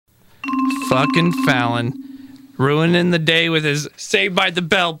Fucking Fallon. Ruining the day with his Saved by the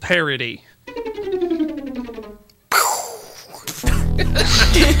Bell parody. I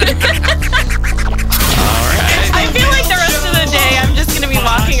feel like the rest of the day I'm just going to be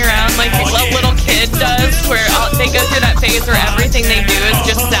walking around like a little kid does, where they go through that phase where everything they do is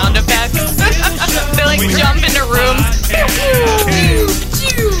just sound effects. They like jump into rooms.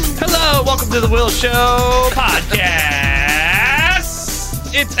 Hello, welcome to the Will Show podcast.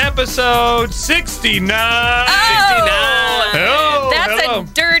 It's episode 69. 69. Oh, that's a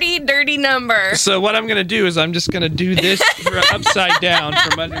dirty number. So what I'm going to do is I'm just going to do this upside down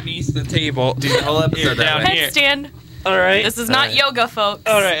from underneath the table. Do the whole episode down here. Headstand. All right. This is not yoga, folks.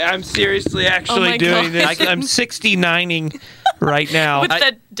 All right, I'm seriously actually doing this. I'm 69ing right now. With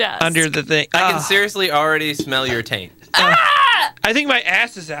the desk. Under the thing. I can seriously already smell your taint. I think my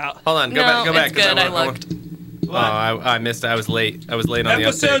ass is out. Hold on, go back. It's good. I looked. Oh, I missed it. I was late. On the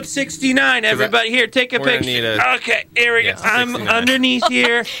episode update. 69. Everybody here, take a picture. Okay, here we go. I'm 69. underneath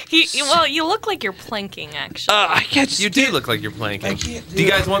here. Well, you look like you're planking, actually. I can't. You do look like you're planking. I can't do you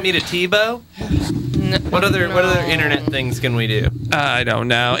guys want me to T-bow? What other internet things can we do? I don't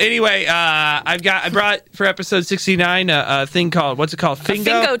know. Anyway, I brought for episode 69 a thing called, what's it called? Fingo?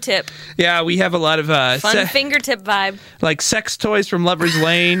 Fingo tip. Yeah, we have a lot of fun fingertip vibe. like sex toys from Lover's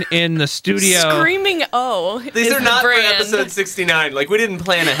Lane in the studio. Screaming These are not brand. for episode 69. Like, we didn't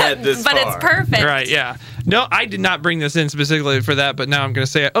plan ahead this but far. it's perfect. Right, yeah. No, I did not bring this in specifically for that, but now I'm going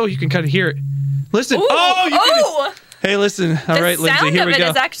to say it. Oh, you can kind of hear it. Listen. Ooh, Can. Hey, listen. All right, Lindsay, here we go. The sound of it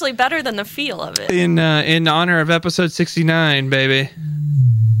is actually better than the feel of it. In honor of episode 69, baby.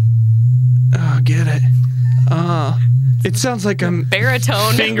 Oh, get it. Oh, it sounds like I'm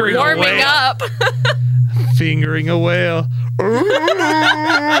baritone fingering warming a whale. up. Fingering a whale.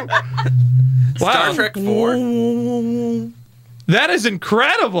 Star Trek 4. That is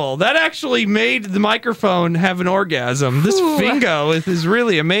incredible. That actually made the microphone have an orgasm. This Fingo is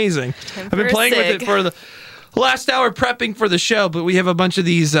really amazing. I've been playing with it for the last hour prepping for the show, but we have a bunch of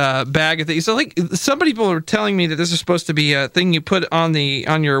these bag of things. So, like, some people are telling me that this is supposed to be a thing you put on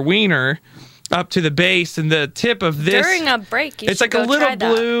your wiener up to the base, and the tip of this during a break. It's like a little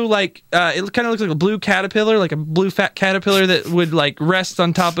blue, like it kind of looks like a blue caterpillar, like a blue fat caterpillar that would like rest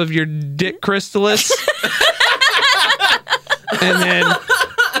on top of your dick chrysalis, and then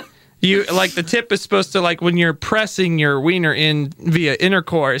you like the tip is supposed to, like, when you're pressing your wiener in via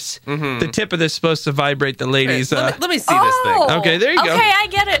intercourse, the tip of this is supposed to vibrate the ladies. Let me see this thing. Okay, there you go. Okay, I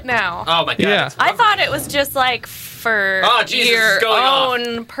get it now. Oh my god! Yeah. I thought it was just like for your it's going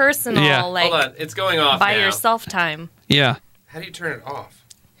own personal, like, hold on, it's going off by now. yourself time. Yeah. How do you turn it off?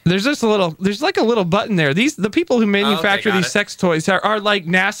 There's like a little button there. The people who manufacture got these it. sex toys are like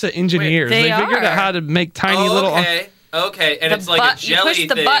NASA engineers. Wait, they figured out how to make tiny little. Okay, and it's like a jelly You push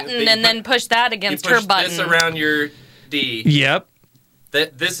the thing button and then push that against her button. You push this around your D. Yep.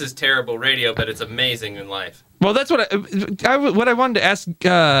 This is terrible radio, but it's amazing in life. Well, that's what I wanted to ask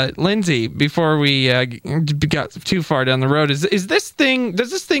Lindsay before we got too far down the road. Does this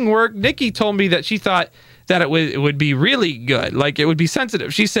thing work? Nikki told me that she thought that it would be really good, like it would be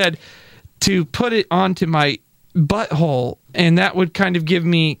sensitive. She said to put it onto my butthole, and that would kind of give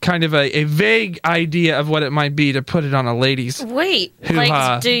me kind of a vague idea of what it might be to put it on a lady's. Wait,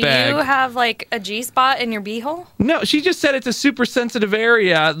 hoo-ha do bag. you have like a G spot in your beehole? No, she just said it's a super sensitive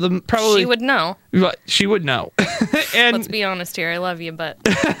area. Probably She would know. She would know. And Let's be honest here. I love you, but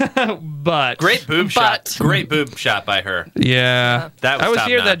but Great boob shot. Great boob shot by her. yeah, That was I was top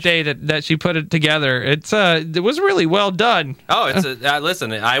here notch. that day that she put it together. It was really well done. Oh, it's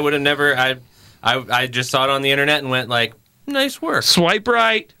listen. I would have never. I just saw it on the internet and went like, nice work. Swipe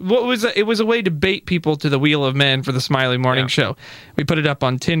right. It was a way to bait people to the Wheel of Men for the Smiley Morning Show. We put it up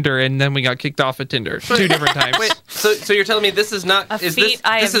on Tinder, and then we got kicked off of Tinder 2 different times. Wait, so you're telling me this is not? A Is feat this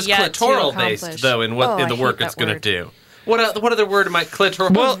I this have is yet to clitoral accomplish. based though in what Oh, in the I work hate it's that going to word. do? What other word am I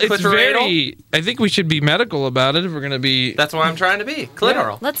clitoral? Well, it's clitoral? very. I think we should be medical about it if we're going to be. That's what I'm trying to be.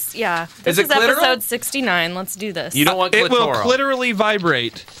 Clitoral. This Is it is clitoral? episode 69. Let's do this. You don't want clitoral. It will clitorally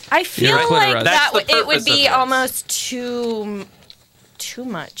vibrate. I feel right. like Clitoris. that That's the it would purpose be of this. almost too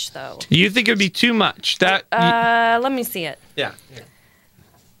much, though. You think it would be too much? Let me see it. Yeah.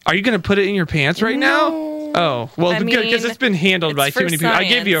 Are you going to put it in your pants right now? Oh, well, I good, because mean, it's been handled by it's too for many people. I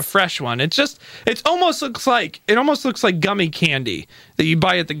gave you a science. fresh one. It almost looks like gummy candy that you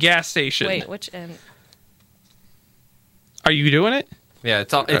buy at the gas station. Wait, which end? Are you doing it? Yeah,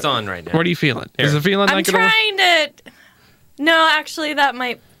 it's on right now. What are you feeling? Here. Is it feeling I'm like trying to. No, actually, that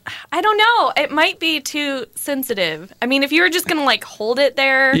might. I don't know. It might be too sensitive. I mean, if you were just gonna like hold it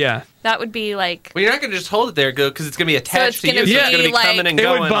there, that would be like. Well, you're not gonna just hold it there, because it's gonna be attached to you. So Be it's gonna be like, coming and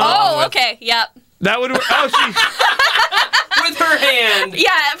going. Oh, okay, yep. That would work. Oh, she. With her hand.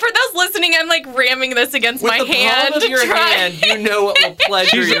 Yeah, for those listening, I'm like ramming this against my hand. With the palm of your hand, you know what will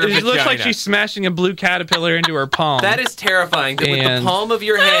pleasure your vagina. It looks like she's smashing a blue caterpillar into her palm. That is terrifying. With the palm of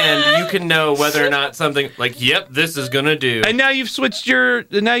your hand, you can know whether or not something like, yep, this is gonna do. And now you've switched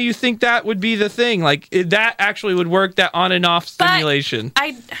now you think that would be the thing. Like that actually would work, that on and off stimulation.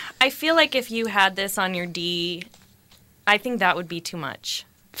 But I feel like if you had this on your D, I think that would be too much.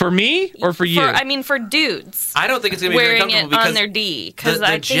 For me or for you? For dudes. I don't think it's going to be very comfortable because on their D.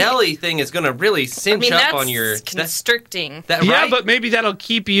 The jelly thing is going to really cinch up on your... That's constricting. Yeah, but maybe that'll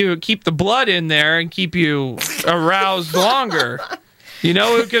keep the blood in there and keep you aroused longer. You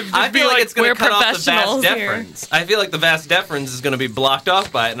know, it could I feel like it's going to cut off the vas here. deferens. I feel like the vas deferens is going to be blocked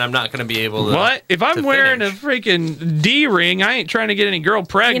off by it, and I'm not going to be able to... What? If I'm wearing a freaking D ring, I ain't trying to get any girl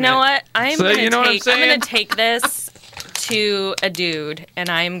pregnant. You know what? I'm going to take this to a dude, and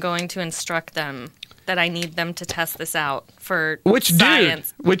I'm going to instruct them that I need them to test this out for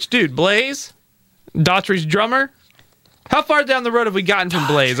science. Which dude? Blaze? Daughtry's drummer? How far down the road have we gotten from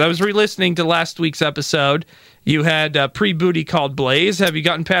Blaze? I was re-listening to last week's episode. You had pre-booty called Blaze. Have you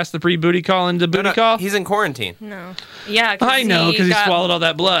gotten past the pre-booty call into booty call? He's in quarantine. No. Yeah, I know, because he swallowed all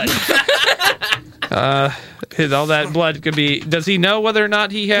that blood. All that blood could be... Does he know whether or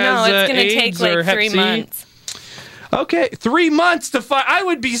not he has AIDS or Hep C? No, it's going to take like 3 months. Okay, 3 months to find. I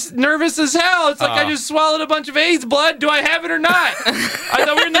would be nervous as hell. It's like I just swallowed a bunch of AIDS blood. Do I have it or not? I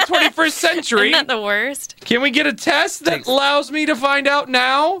thought we're in the 21st century. Isn't that the worst? Can we get a test that allows me to find out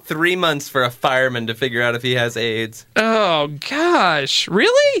now? 3 months for a fireman to figure out if he has AIDS. Oh, gosh.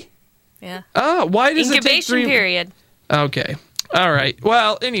 Really? Yeah. Oh, why does it take incubation period. Okay. All right.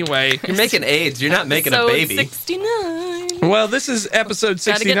 Well, anyway. You're making AIDS. You're not making a baby. 69. Well, this is episode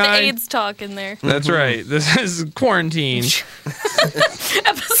 69. Gotta get the AIDS talk in there. That's right. This is quarantine.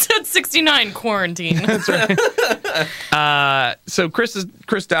 Episode 69, quarantine. That's right. So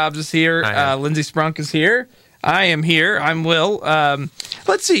Chris Dobbs is here. Lindsay Sprunk is here. I am here. I'm Will.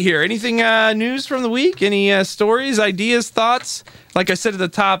 Let's see here. Anything news from the week? Any stories, ideas, thoughts? Like I said at the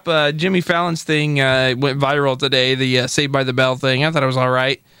top, Jimmy Fallon's thing went viral today, the Saved by the Bell thing. I thought it was all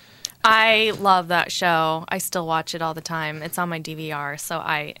right. I love that show. I still watch it all the time. It's on my DVR, so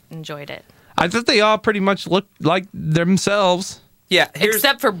I enjoyed it. I thought they all pretty much looked like themselves. Yeah.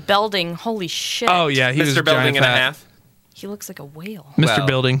 Except for Belding. Holy shit. Oh, yeah. He was Mr. Belding and a half. He looks like a whale. Mr.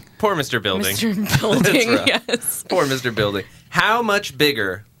 Building. Poor Mr. Building. Mr. Building, yes. Poor Mr. Building. How much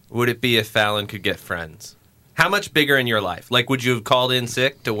bigger would it be if Fallon could get friends? How much bigger in your life? Like, would you have called in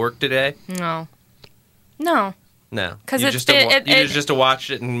sick to work today? No. No. Because you just to watch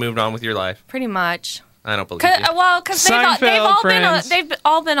it and moved on with your life? Pretty much. I don't believe you. Well, because they've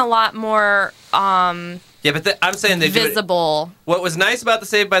all been a lot more yeah, but I'm saying they visible. What was nice about the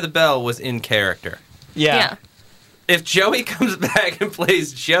Saved by the Bell was in character. Yeah. If Joey comes back and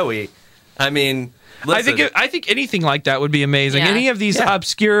plays Joey, I mean, listen. I think anything like that would be amazing. Yeah. Any of these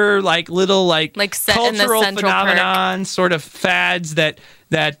obscure, little set cultural in the phenomenon sort of fads that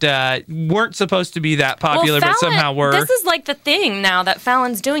weren't supposed to be that popular, but somehow were. This is like the thing now that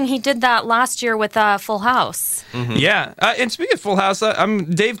Fallon's doing. He did that last year with Full House. Mm-hmm. Yeah, and speaking of Full House,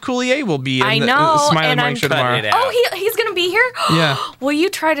 Dave Coulier will be in the Smiling Morning Show tomorrow. Oh, he's going to be here? Yeah. Will you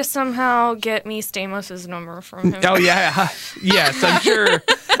try to somehow get me Stamos' number from him? Oh, yeah. Yes,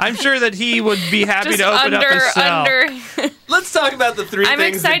 I'm sure that he would be happy to open up his cell. Let's talk about the three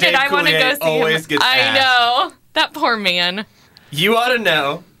things that Dave Coulier always gets asked. I know. That poor man. You ought to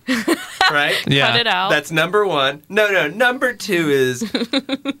know, right? Yeah. Cut it out. That's number one. No. Number two is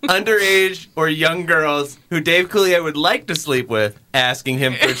underage or young girls who Dave Coulier would like to sleep with asking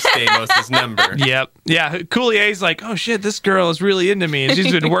him for Stamos' number. Yep. Yeah. Coulier's like, oh, shit, this girl is really into me, and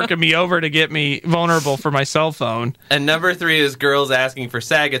she's been working me over to get me vulnerable for my cell phone. And number three is girls asking for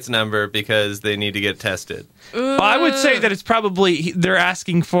Saget's number because they need to get tested. Well, I would say that it's probably they're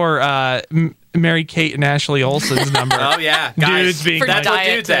asking for Mary Kate and Ashley Olsen's number. Oh, yeah. Guys, dudes being that's what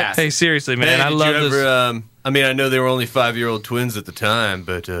dudes ask. Hey, seriously, man. I love this. I mean, I know they were only 5-year-old twins at the time,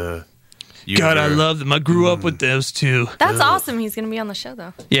 but... God, I love them. I grew up with those two. That's awesome. He's going to be on the show,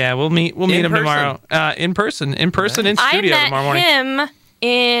 though. Yeah, we'll meet him tomorrow. In person in studio tomorrow morning. I met him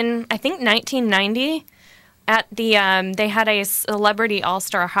in, I think, 1990 at the, they had a celebrity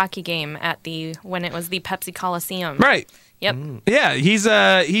all-star hockey game when it was the Pepsi Coliseum. Right. Yep. Yeah, he's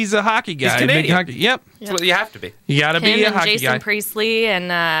a hockey guy. He's Canadian. Big hockey. Yep. That's what you have to be. You got to be a hockey Jason guy. Priestley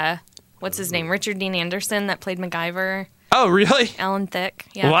and, what's his name? Richard Dean Anderson that played MacGyver. Oh, really? Alan Thicke.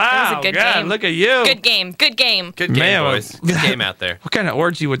 Yeah, Wow. that was a good game. Look at you. Good game. Good game. Good game, Man, boys. Good game out there. What kind of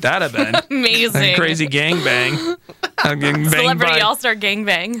orgy would that have been? Amazing. A crazy gangbang. Getting banged Celebrity by, All-Star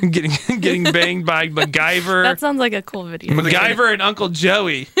Gangbang. getting banged by MacGyver. That sounds like a cool video. MacGyver and Uncle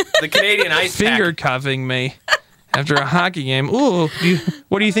Joey The Canadian Ice finger Pack. cuffing me after a hockey game. Ooh,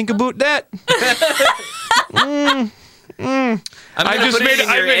 what do you think about that? I'm I going to just put made it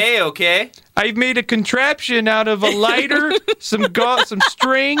in your A, okay? I've made a contraption out of a lighter, some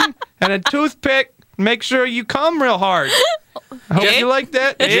string, and a toothpick. Make sure you come real hard. I hope you like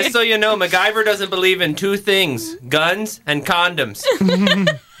that. Just so you know, MacGyver doesn't believe in two things, guns and condoms.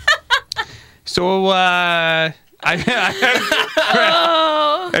 So, I've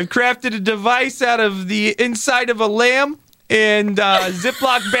crafted a device out of the inside of a lamb and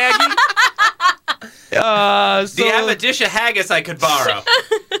Ziploc baggie. Do you have a dish of haggis I could borrow?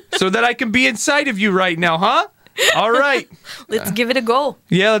 So that I can be inside of you right now, huh? All right. Let's give it a go.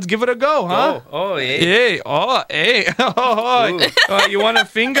 Yeah, let's give it a go, huh? Oh, yeah. Hey, you want a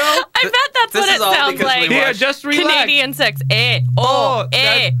finger? I bet that's This what is it all sounds because like. we Here, watched just relax. Canadian sex. That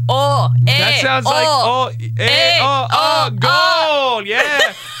sounds like gold.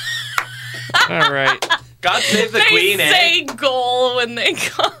 Yeah. All right. God save the They Queen, say goal when they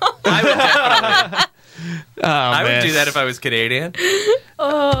come. I would definitely. Oh, I man. would do that if I was Canadian.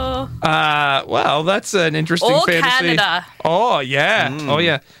 Oh, Well, that's an interesting old fantasy. Canada. Oh, yeah. Oh,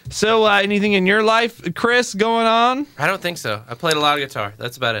 yeah. So, anything in your life, Chris, going on? I don't think so. I played a lot of guitar.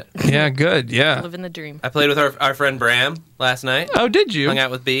 That's about it. Yeah, good. Yeah. Living the dream. I played with our friend Bram last night. Oh, did you? Hung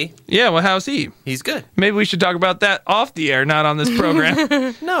out with B. Yeah, well, how's he? He's good. Maybe we should talk about that off the air, not on this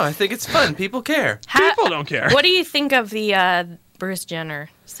program. No, I think it's fun. People care. People don't care. What do you think of the Bruce Jenner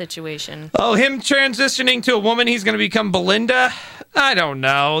situation? Oh, him transitioning to a woman, he's going to become Belinda? I don't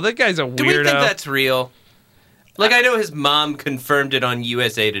know. That guy's a weirdo. Do we think that's real? Like, I know his mom confirmed it on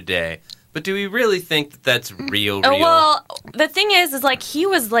USA Today, but do we really think that that's real? Well, the thing is like he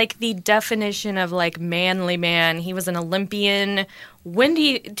was like the definition of like manly man. He was an Olympian. When do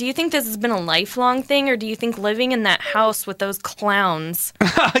you think this has been a lifelong thing, or do you think living in that house with those clowns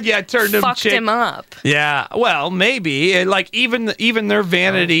Yeah, it turned him fucked him up? Yeah, well, maybe. Even their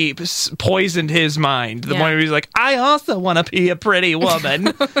vanity poisoned his mind. The Yeah. point where he's like, I also want to be a pretty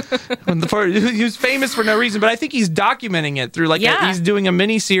woman. He was famous for no reason, but I think he's documenting it through he's doing a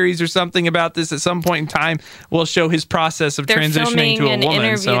mini series or something about this. At some point in time, we'll show his process of They're transitioning filming to a an woman.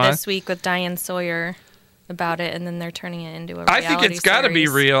 interview So this week with Diane Sawyer about it, and then they're turning it into a reality I think it's got to be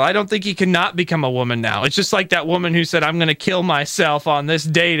series. real. I don't think he cannot become a woman now. It's just like that woman who said, I'm going to kill myself on this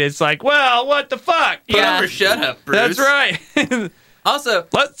date. It's like, well, what the fuck? Put Yeah. up or shut up, Bruce. That's right. Also,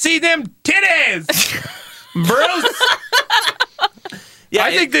 Let's see them titties, Bruce. yeah,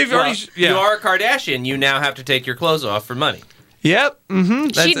 I think they've already. You are a Kardashian. You now have to take your clothes off for money. Yep. Mm-hmm.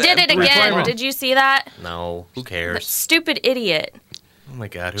 She did it again. Did you see that? No, who That cares? stupid idiot. Oh my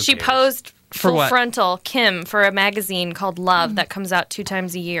God, who She cares? posed full what? frontal Kim for a magazine called Love that comes out 2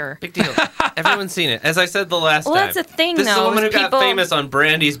 times a year. Big deal. Everyone's seen it. As I said the last Well, time. that's the thing, This is a though, woman who is got people- famous on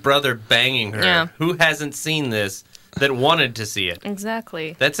Brandy's brother banging her. Yeah. Who hasn't seen this that wanted to see it?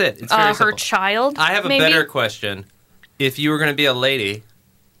 Exactly. That's it. It's very Her simple. child. I have a maybe? better question. If you were going to be a lady,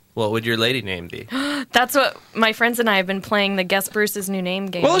 what would your lady name be? That's what my friends and I have been playing the Guess Bruce's New Name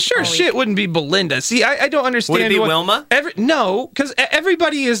game. Well, sure, all week. shit wouldn't be Belinda. See, I don't understand. Would it be Wilma? No, because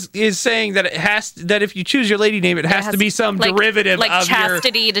everybody is saying that that if you choose your lady name, it has to be some derivative like of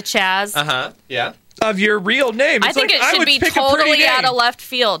Chastity to Chaz. Uh-huh. Yeah. your real name. I It's think like, it should would be pick a pretty totally name. out of left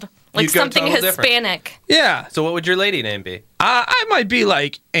field. Like You'd go something total different. Hispanic. Yeah, So what would your lady name be? I might be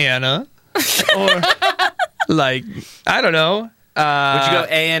like Anna, or like I don't know. Would you go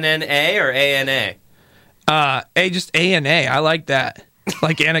A-N-N-A or A-N-A? Just A and A. I like that.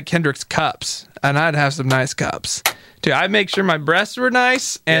 Like Anna Kendrick's cups, and I'd have some nice cups. Dude, I make sure my breasts were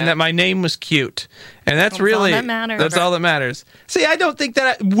nice and that my name was cute, and that's really all that matters. That's all that matters. See, I don't think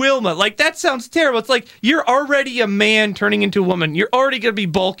that Wilma, like that sounds terrible. It's like you're already a man turning into a woman. You're already gonna be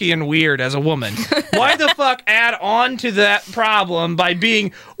bulky and weird as a woman. Why the fuck add on to that problem by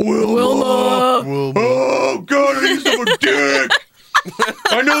being Wilma? Oh God, I used to have a dick.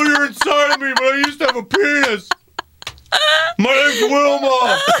 I know you're inside of me, but I used to have a penis. My name's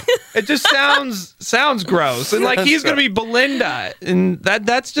Wilma. It just sounds gross, and like he's gonna be Belinda, and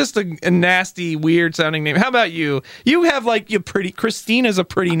that's just a nasty, weird sounding name. How about you? You have like your pretty Christina's a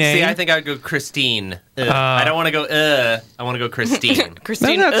pretty name. See, I think I'd go Christine. I don't want to go, I want to go Christine.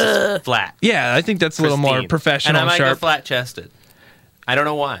 Christine. that's- Flat. Yeah, I think that's a little more Christine. professional And I might sharp. go flat-chested. I don't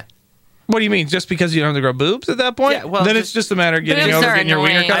know why. What do you mean? Just because you don't have to grow boobs at that point? Yeah, well, then it's just a matter of getting Boobs over are getting your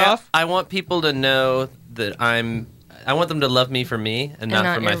wiener annoying. cut off. I want people to know that I'm I want them to love me for me and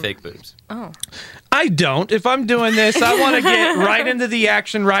not for my fake boobs. Oh. I don't. If I'm doing this, I want to get right into the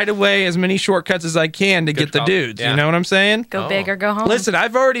action right away, as many shortcuts as I can to get the dudes. Yeah. You know what I'm saying? Go big or go home. Listen,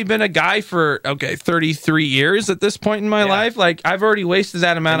 I've already been a guy for 33 years at this point in my life. Like, I've already wasted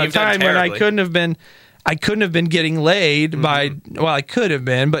that amount of time when I couldn't have been getting laid by, well, I could have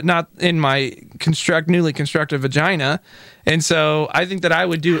been, but not in my newly constructed vagina. And so I think that I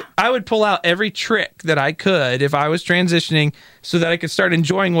would pull out every trick that I could if I was transitioning so that I could start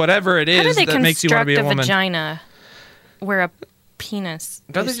enjoying whatever it is that makes you want to be a woman. Vagina where a penis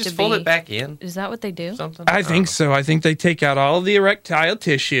Don't they just fold it back in? Is that what they do? Something? I think so. I think they take out all of the erectile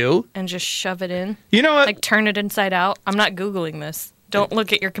tissue. And just shove it in? You know what? Like turn it inside out? I'm not Googling this. Don't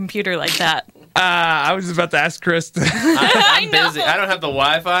look at your computer like that. I was about to ask Chris. I'm busy. I don't have the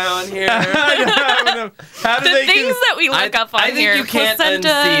Wi-Fi on here. I don't know. How do they things that we look up on here. I think you can't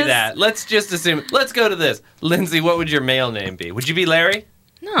unsee that. Let's just assume. Let's go to this. Lindsay, what would your male name be? Would you be Larry?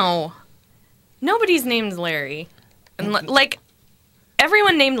 No. Nobody's named Larry. And like,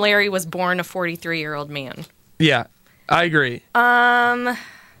 everyone named Larry was born a 43-year-old man. Yeah, I agree. Oh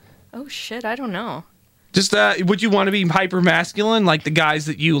shit, I don't know. Just, would you want to be hyper masculine, like the guys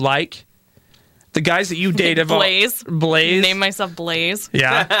that you like? The guys that you date have Blaze. Blaze. Name myself Blaze.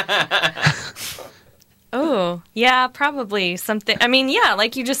 Yeah. Oh, yeah, probably something. I mean, yeah,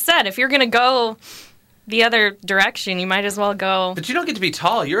 like you just said, if you're going to go the other direction, you might as well go. But you don't get to be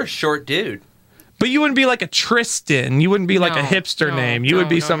tall. You're a short dude. But you wouldn't be like a Tristan. You wouldn't be like a hipster name. You would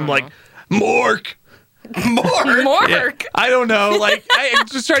be something like Mork. Mork? Yeah, I don't know. Like, I'm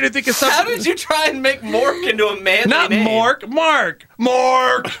just trying to think of something. How did you try and make Mork into a manly name? Not Mork.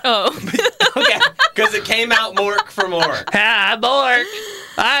 Mork. Oh. Okay, because it came out Mork for Mork. Hi, Mork.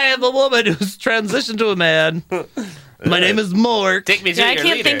 I am a woman who's transitioned to a man. My name is Mork. Take me to your I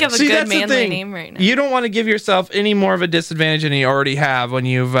can't leader. think of a good manly name right now. You don't want to give yourself any more of a disadvantage than you already have when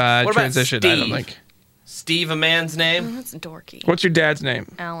you've transitioned. Steve? I don't think. Steve, a man's name? Oh, that's dorky. What's your dad's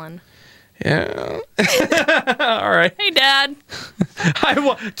name? Alan. Yeah. All right. Hey, Dad. I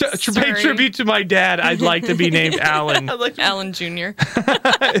want to pay tribute to my dad. I'd like to be named Alan. I like Alan Jr.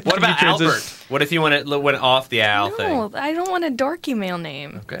 What about Albert? What if you went off the Al thing? No, I don't want a dorky male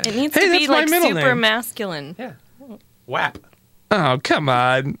name. Okay. It needs to be like super masculine. Yeah. WAP. Oh, come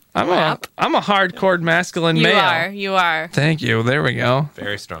on. I'm a hardcore masculine male. You are. Thank you. There we go.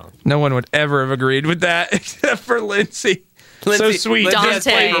 Very strong. No one would ever have agreed with that except for Lindsay. So sweet. Lindsay Dante. has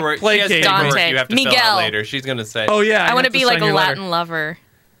paperwork. She has paperwork you have to fill Miguel. out later. She's going to say. Oh, yeah. I want to be like a letter. Latin lover.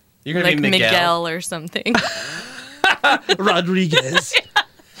 You're going to like be Miguel or something. Rodriguez.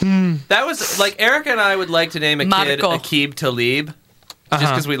 That was like Erica and I would like to name a kid Aqib Talib. Just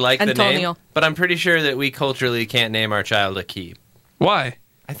because we like the name. But I'm pretty sure that we culturally can't name our child Aqib. Why?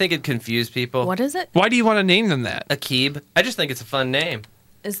 I think it'd confuse people. What is it? Why do you want to name them that? Aqib. I just think it's a fun name.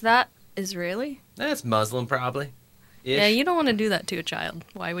 Is that Israeli? That's Muslim, probably. Ish. Yeah, you don't want to do that to a child.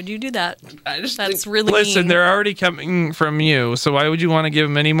 Why would you do that? That's really Listen, mean. they're already coming from you, so why would you want to give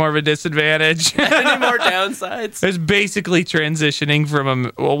them any more of a disadvantage? Any more downsides? It's basically transitioning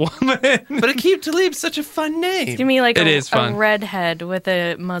from a woman. But Aqib Talib's such a fun name. Give me like is fun. A redhead with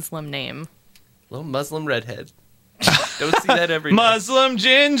a Muslim name. Little Muslim redhead. Don't see that every day. Muslim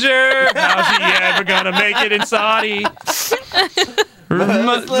ginger. How's he ever gonna make it in Saudi?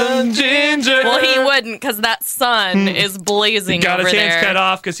 Muslim ginger. Well, he wouldn't, because that sun is blazing Got over his hands there. cut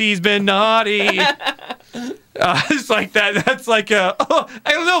off because he's been naughty. It's like that. That's like a. Oh,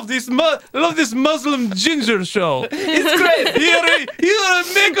 I love this Muslim ginger show. It's great.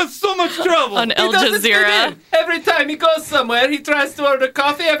 You make us so much trouble. On Al Jazeera. Every time he goes somewhere, he tries to order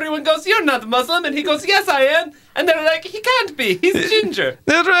coffee. Everyone goes, "You're not Muslim," and he goes, "Yes, I am." And they're like, "He can't be. He's ginger."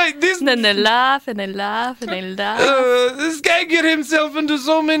 That's right. And then they laugh and they laugh and they laugh. This guy get himself into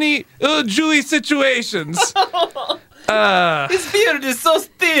so many Jewy situations. His beard is so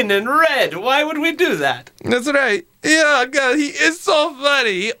thin and red. Why would we do that? That's right. Yeah, God, he is so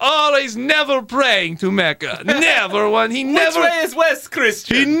funny. He always never praying to Mecca. Never one. He never. Which way is West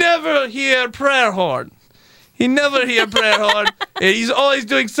Christian? He never hear prayer horn. He never hear prayer horn. He's always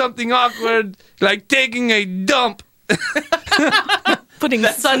doing something awkward, like taking a dump. Putting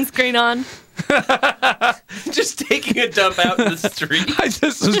sunscreen on. Just taking a dump out in the street. I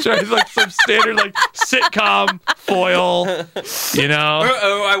just was trying like some standard like sitcom foil, you know.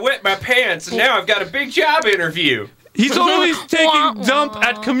 Uh-oh, I wet my pants and now I've got a big job interview. He's always taking dump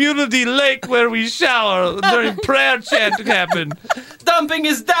at community lake where we shower during prayer chant happen. Dumping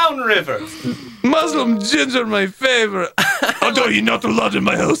is downriver. Muslim ginger, my favorite. Although you're not allowed in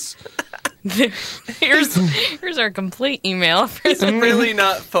my house. Here's our complete email. It's really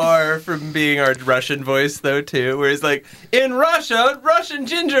not far from being our Russian voice, though, too, where he's like, in Russia, Russian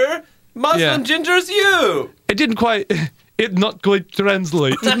ginger, Muslim ginger's you. It didn't quite... It not quite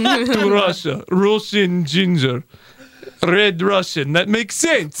translate to Russia. Russian ginger. Red Russian. That makes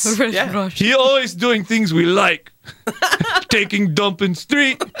sense. Yeah. He always doing things we like. Taking dump in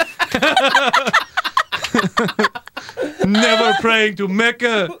street. Never praying to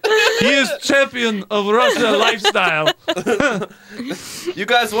Mecca. He is champion of Russia lifestyle. You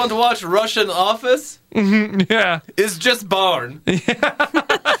guys want to watch Russian Office? Yeah. It's just barn.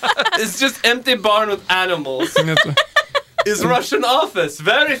 It's just empty barn with animals. It's Russian Office.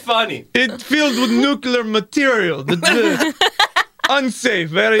 Very funny. It's filled with nuclear material. Unsafe.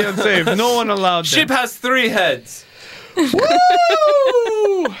 Very unsafe. No one allowed Ship them. has 3 heads. Woo!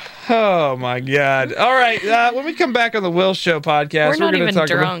 Oh my God! All right, when we come back on the Will Show podcast, We're not going to even talk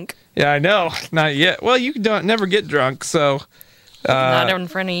drunk. Yeah, I know, not yet. Well, you don't never get drunk, so. Not in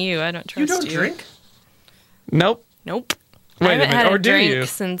front of you. I don't trust you. You don't drink? Nope. Nope. Wait I haven't a minute. had Or a do drink you?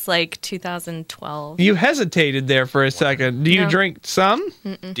 since like 2012. You hesitated there for a second. Do you No. drink some?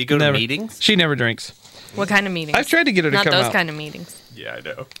 Do you go Never. to meetings? She never drinks. What kind of meetings? I've tried to get her to Not come those out. kind of meetings. Yeah, I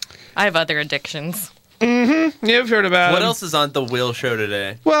know. I have other addictions. You've heard about What them. else is on the Will Show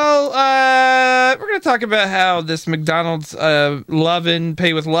today? Well, we're going to talk about how this McDonald's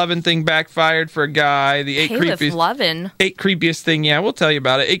pay with lovin' thing backfired for a guy. The Hey, with lovin'. 8 creepiest thing. Yeah, we'll tell you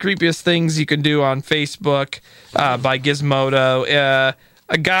about it. 8 creepiest things you can do on Facebook by Gizmodo.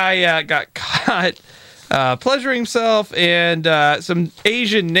 A guy got caught pleasuring himself, and some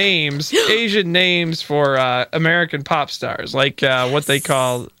Asian names for American pop stars, like what they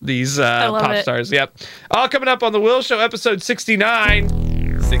call these love pop it. stars. Yep. All coming up on the Will Show, episode 69.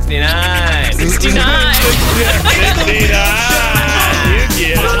 69. 69. You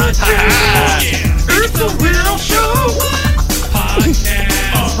get it. It's the Will Show.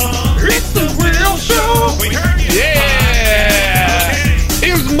 It's the Will Show. Yeah!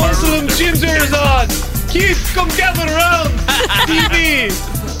 Here's Muslim Gingers on! Kids, come gather around! TV!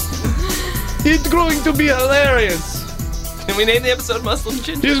 It's going to be hilarious! Can we name the episode Muslim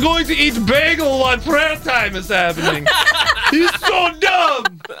Ginger? He's going to eat bagel while prayer time is happening! He's so dumb!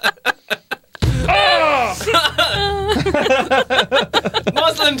 Oh!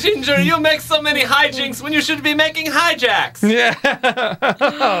 Muslim Ginger, you make so many hijinks when you should be making hijacks. Yeah!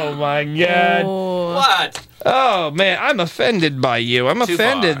 Oh my God! Oh. What? Oh man, I'm offended by you. I'm Too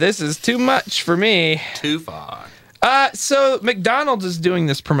offended. far. This is too much for me. Too far. So McDonald's is doing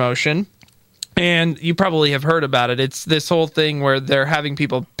this promotion, and you probably have heard about it. It's this whole thing where they're having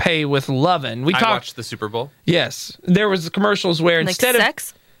people pay with lovin'. We I talked. watched the Super Bowl. Yes, there was commercials where Like instead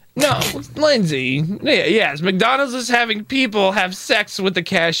sex? no, Lindsay. Yes, McDonald's is having people have sex with the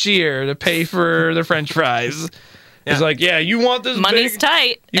cashier to pay for their French fries. Yeah. It's like, yeah, you want this Money's big...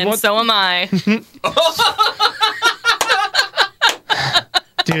 tight, You and want- so am I.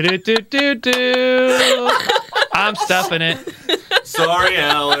 Do. I'm stuffing it. Sorry,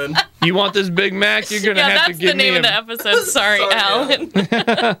 Alan. You want this Big Mac? You're gonna Yeah, have to that's give the me name a... of the episode. Sorry, Sorry, Alan.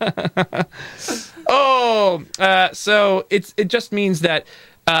 Oh, so it just means that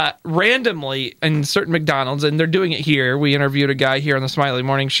randomly in certain McDonald's, and they're doing it here. We interviewed a guy here on the Smiley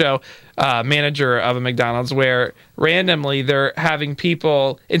Morning Show, manager of a McDonald's, where randomly they're having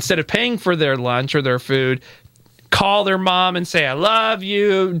people, instead of paying for their lunch or their food, call their mom and say, I love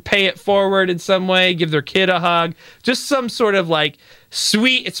you, pay it forward in some way, give their kid a hug. Just some sort of like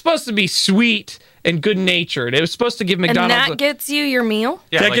sweet, it's supposed to be sweet and good natured. It was supposed to give And McDonald's... that gets you your meal?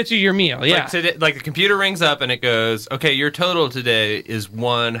 Yeah, that like, gets you your meal, yeah. like, today, like the computer rings up and it goes, okay, your total today is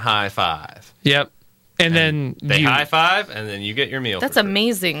 1 high five. Yep. And then They you... high five and then you get your meal. That's for free.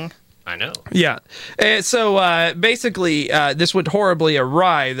 amazing. I know. Yeah. So basically, this went horribly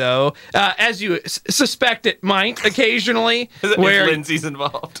awry, though, as you suspect it might occasionally. Where Lindsay's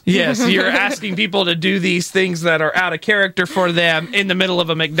involved. Yes, you're asking people to do these things that are out of character for them in the middle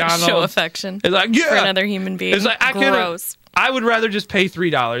of a McDonald's. Show affection It's like, yeah. for another human being. It's like, Gross. I would rather just pay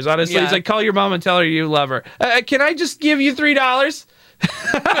 $3, honestly. Yeah. It's like, call your mom and tell her you love her. Can I just give you $3?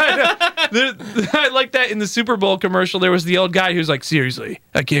 I like that in the Super Bowl commercial. There was the old guy who's like, seriously,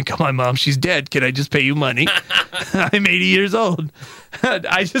 I can't call my mom. She's dead. Can I just pay you money? I'm 80 years old.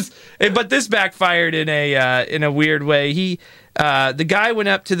 But this backfired in a weird way. The guy went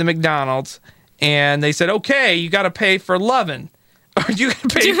up to the McDonald's and they said, okay, you got to pay for lovin'. Or you got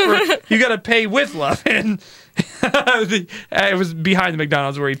to pay with lovin'. It was behind the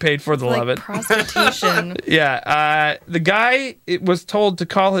McDonald's where he paid for the Like lovin'. prostitution. Yeah, the guy was told to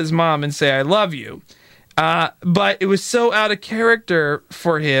call his mom and say, I love you. But it was so out of character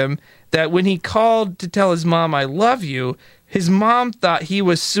for him that when he called to tell his mom, "I love you," his mom thought he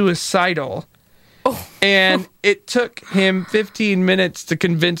was suicidal. And it took him 15 minutes to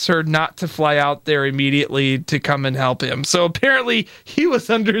convince her not to fly out there immediately to come and help him. So apparently he was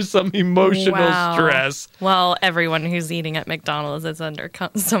under some emotional stress. Well, everyone who's eating at McDonald's is under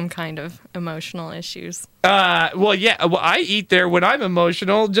some kind of emotional issues. Well, yeah. Well, I eat there when I'm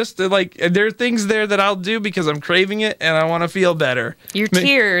emotional. Just to, like, there are things there that I'll do because I'm craving it and I want to feel better. Your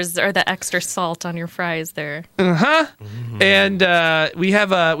tears are the extra salt on your fries there. Mm-hmm. And we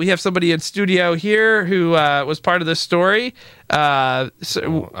have somebody in studio here who was part of this story. I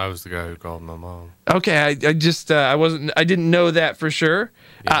was the guy who called my mom. Okay, I didn't know that for sure.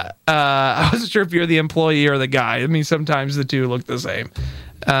 Yeah. I wasn't sure if you're the employee or the guy. I mean, sometimes the two look the same.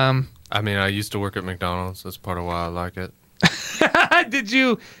 I mean, I used to work at McDonald's. That's part of why I like it. Did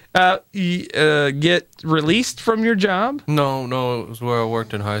you get released from your job? No, it was where I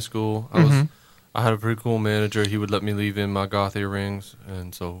worked in high school. I had a pretty cool manager. He would let me leave in my goth earrings,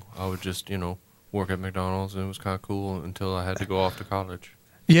 and so I would just, work at McDonald's, and it was kind of cool until I had to go off to college.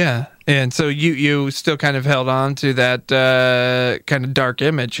 Yeah, and so you still kind of held on to that kind of dark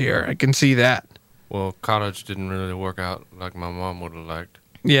image here. I can see that. Well, college didn't really work out like my mom would have liked.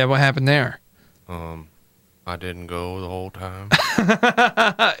 Yeah, what happened there? I didn't go the whole time.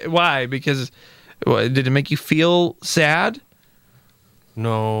 Why? Because did it make you feel sad?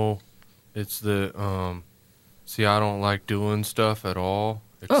 No, it's the see, I don't like doing stuff at all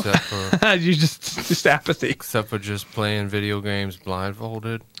except for you just apathy. Except for just playing video games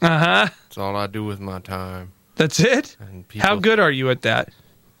blindfolded. That's all I do with my time. That's it? And people, how good are you at that?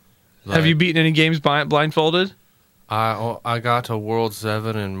 Have you beaten any games blindfolded? I got to World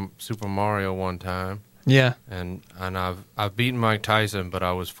 7 in Super Mario one time. Yeah. And I've beaten Mike Tyson, but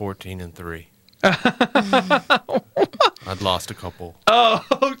I was 14-3. I'd lost a couple.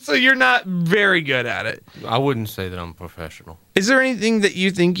 Oh, so you're not very good at it. I wouldn't say that I'm professional. Is there anything that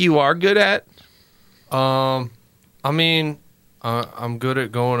you think you are good at? I mean, I'm good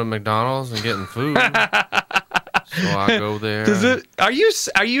at going to McDonald's and getting food. So I go there. Are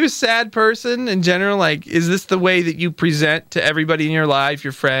you a sad person in general? Like, is this the way that you present to everybody in your life,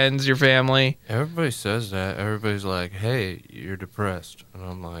 your friends, your family? Everybody says that. Everybody's like, "Hey, you're depressed," and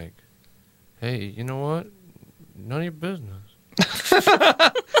I'm like, "Hey, you know what? None of your business."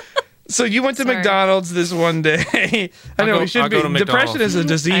 So you went to McDonald's this one day. I know we should be. Depression is a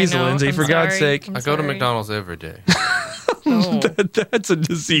disease, Lindsay. For God's sake, I go to McDonald's every day. That's a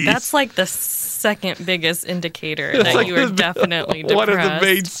disease. That's like the second biggest indicator that you are definitely depressed. One of the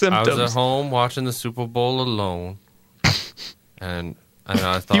main symptoms. I was at home watching the Super Bowl alone, and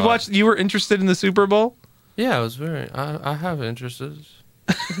I thought you were interested in the Super Bowl. Yeah, I was I have interests.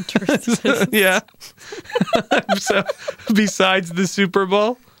 Yeah. So, besides the Super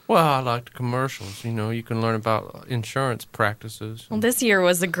Bowl. Well, I like the commercials. You can learn about insurance practices. Well, this year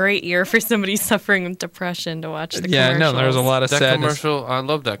was a great year for somebody suffering with depression to watch the commercials. Yeah, no, there was a lot of sadness. Commercial, I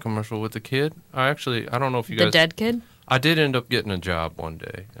love that commercial with the kid. I don't know if you guys... The dead kid? I did end up getting a job one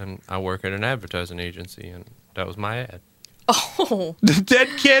day, and I work at an advertising agency, and that was my ad. Oh. The dead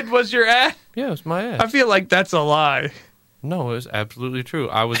kid was your ad? Yeah, it was my ad. I feel like that's a lie. No, it was absolutely true.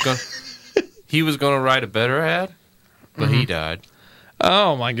 He was going to write a better ad, but he died.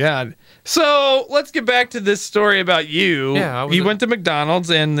 Oh, my God. So let's get back to this story about you. Yeah, you went to McDonald's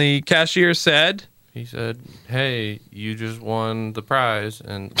and the cashier said... He said, "Hey, you just won the prize,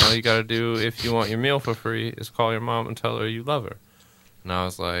 and all you got to do if you want your meal for free is call your mom and tell her you love her." And I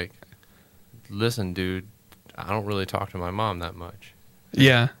was like, "Listen, dude, I don't really talk to my mom that much."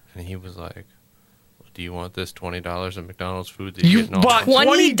 Yeah. And he was like, "Do you want this $20 at McDonald's food that you bought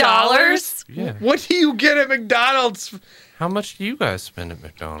 $20? Yeah. What do you get at McDonald's? How much do you guys spend at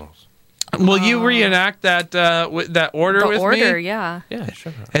McDonald's?" Will you reenact that order with me? The order, yeah. Yeah,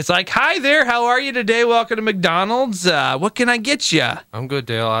 sure. It's like, "Hi there, how are you today? Welcome to McDonald's. What can I get you?" I'm good,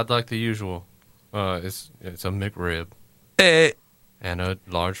 Dale. I'd like the usual. It's a McRib and a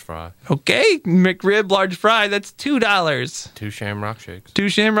large fry. Okay, McRib, large fry. That's $2. 2 Shamrock Shakes. 2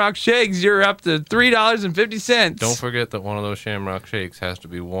 Shamrock Shakes. You're up to $3.50. Don't forget that one of those Shamrock Shakes has to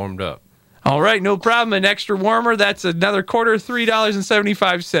be warmed up. All right, no problem. An extra warmer. That's another quarter.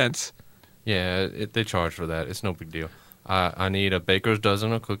 $3.75. Yeah, they charge for that. It's no big deal. I need a baker's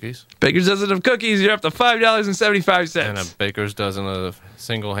dozen of cookies. Baker's dozen of cookies. You're up to $5.75. And a baker's dozen of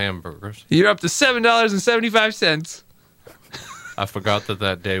single hamburgers. You're up to $7.75. I forgot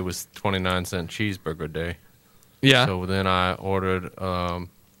that day was 29-cent cheeseburger day. Yeah. So then I ordered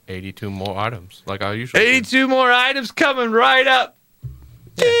 82 more items, like I usually 82 more items coming right up.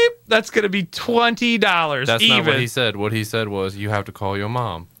 Yeah. Beep. That's going to be $20. That's even. not what he said. What he said was, "You have to call your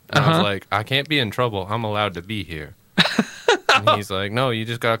mom." And I was like, I can't be in trouble. I'm allowed to be here. And he's like, no, you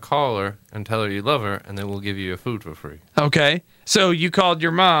just got to call her and tell her you love her, and then we'll give you your food for free. Okay. So you called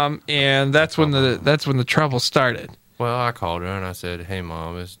your mom, and that's when the trouble started. Well, I called her, and I said, hey,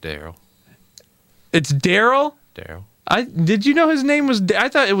 Mom, it's Daryl. It's Daryl? Daryl. Did you know his name was I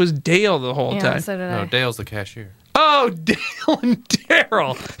thought it was Dale the whole time. So did No, I. Dale's the cashier. Oh, Dale and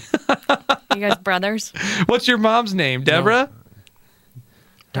Daryl. You guys brothers? What's your mom's name? Deborah?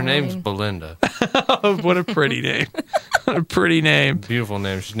 Her name's Darling. Belinda. Oh, what a pretty name. What a pretty name. Beautiful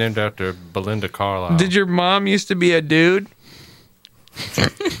name. She's named after Belinda Carlisle. Did your mom used to be a dude?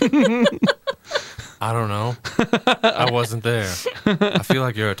 I don't know. I wasn't there. I feel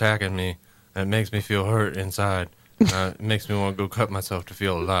like you're attacking me. It makes me feel hurt inside. It makes me want to go cut myself to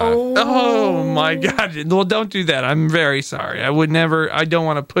feel alive. Oh my God. Well, don't do that. I'm very sorry. I don't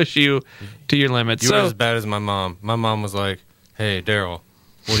want to push you to your limits. You were as bad as my mom. My mom was like, hey, Daryl,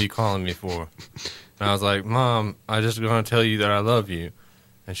 what are you calling me for? And I was like, Mom, I just want to tell you that I love you.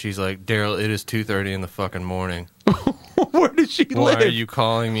 And she's like, Daryl, it is 2:30 in the fucking morning. Where does she Why live? are you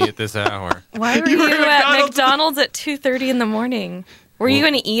calling me at this hour? Why were You you, were at at McDonald's? McDonald's at 2:30 in the morning? Were you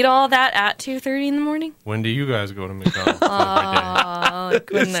going to eat all that at 2:30 in the morning? When do you guys go to McDonald's every day? Oh, like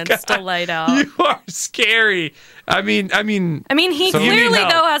when it's still light out. You are scary. I mean, He So you need clearly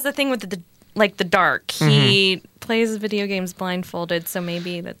help. though has a thing with the dark. He plays video games blindfolded, so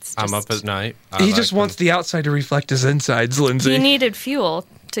maybe that's. Just, I'm up at night. he just wants the outside to reflect his insides, Lindsay. He needed fuel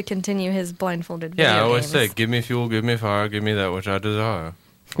to continue his blindfolded video Yeah, I always games. say, give me fuel, give me fire, give me that which I desire.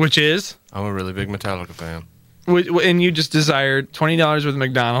 Which is? I'm a really big Metallica fan. And you just desired $20 worth of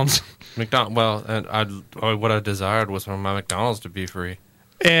McDonald's. Well, and what I desired was for my McDonald's to be free.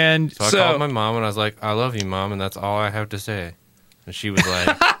 And So I called my mom and I was like, I love you, Mom, and that's all I have to say. And she was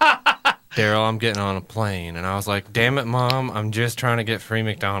like, Daryl, I'm getting on a plane. And I was like, damn it, Mom, I'm just trying to get free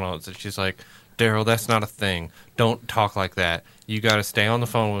McDonald's. And she's like, Daryl, that's not a thing. Don't talk like that. You got to stay on the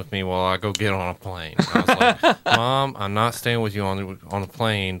phone with me while I go get on a plane. And I was like, Mom, I'm not staying with you on a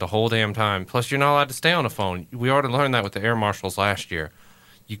plane the whole damn time. Plus, you're not allowed to stay on the phone. We already learned that with the air marshals last year.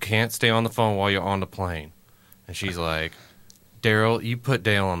 You can't stay on the phone while you're on the plane. And she's like, Daryl, you put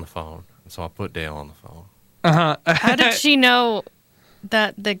Dale on the phone. And so I put Dale on the phone. How did she know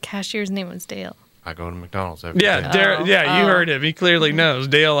that the cashier's name was Dale? I go to McDonald's every day. Yeah, you heard him. He clearly knows.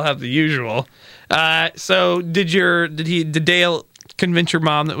 Dale will have the usual. So did Dale convince your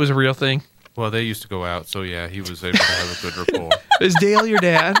mom that was a real thing? Well, they used to go out, so yeah, he was able to have a good rapport. Is Dale your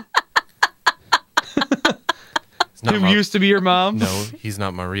dad? It's not Who my- used to be your mom? No, he's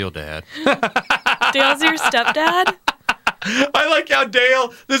not my real dad. Dale's your stepdad? I like how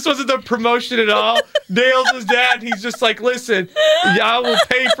Dale, this wasn't the promotion at all. Dale's his dad. He's just like, listen, I will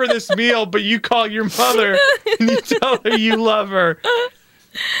pay for this meal, but you call your mother and you tell her you love her.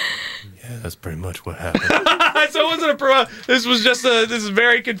 Yeah, that's pretty much what happened. So it wasn't a promotion. This was just this is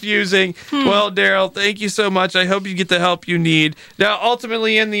very confusing. Well, Daryl, thank you so much. I hope you get the help you need. Now,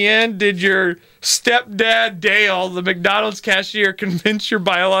 ultimately, in the end, did your stepdad, Dale, the McDonald's cashier, convince your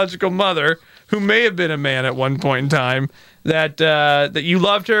biological mother, who may have been a man at one point in time, that you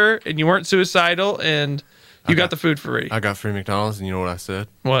loved her and you weren't suicidal and you got the food for free? I got free McDonald's, and you know what I said?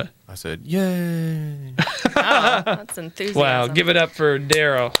 What? I said, yay. Oh, that's enthusiasm. Wow, give it up for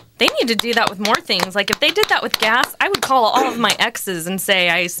Daryl. They need to do that with more things. Like if they did that with gas, I would call all of my exes and say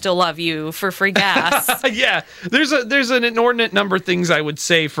I still love you for free gas. Yeah, there's an inordinate number of things I would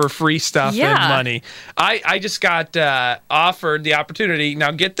say for free stuff and money. I just got offered the opportunity.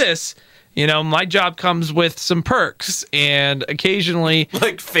 Now get this. You know, my job comes with some perks, and occasionally,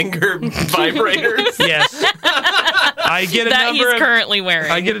 Like finger vibrators. yes, I get a that number he's of currently wearing.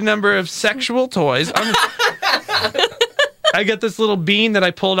 I get a number of sexual toys. I get this little bean that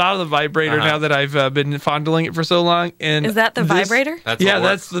I pulled out of the vibrator now that I've been fondling it for so long. And Is that the vibrator? That's what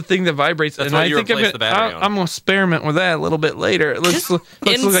that's the thing that vibrates. That's and what I you think replace the battery on. I'm gonna experiment with that a little bit later. Let's look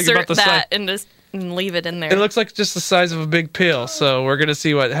like Insert about the size. that and leave it in there. It looks like just the size of a big pill. So we're gonna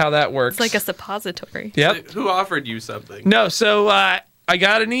see how that works. It's like a suppository. Yep. Who offered you something? No, so I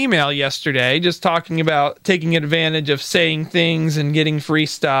got an email yesterday just talking about taking advantage of saying things and getting free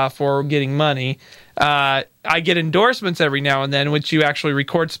stuff or getting money. I get endorsements every now and then, which you actually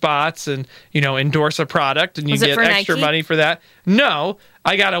record spots and, endorse a product and you Was it get for extra Nike? money for that. No,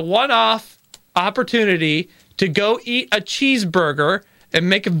 I got a one-off opportunity to go eat a cheeseburger and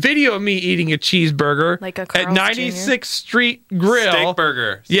make a video of me eating a cheeseburger Like a at Carl's 96th Street Grill. Steak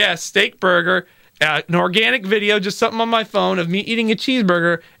burger. Yeah, steak burger. an organic video, just something on my phone of me eating a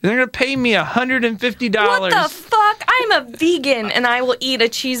cheeseburger, and they're going to pay me $150. What the fuck? I'm a vegan, and I will eat a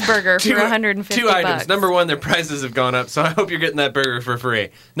cheeseburger for $150. Two items. Number one, their prices have gone up, so I hope you're getting that burger for free.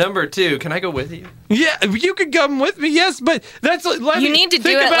 Number two, can I go with you? Yeah, you could come with me, yes, but that's... You need to do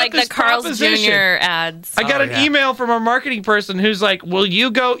it like the Carl's Jr. ads. I got an email from our marketing person who's like, will you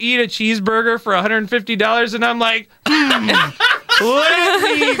go eat a cheeseburger for $150? And I'm like, let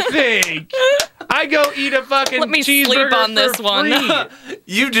me think. I go eat a fucking Let me cheeseburger sleep on this for one. free.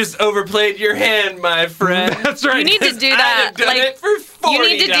 You just overplayed your hand, my friend. That's right. You need to do I'd that. have done it for $40. You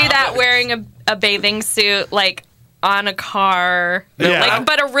need to do that wearing a bathing suit, like on a car, Yeah. like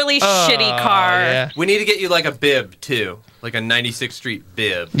but a really shitty car. Yeah. We need to get you like a bib too, like a 96th Street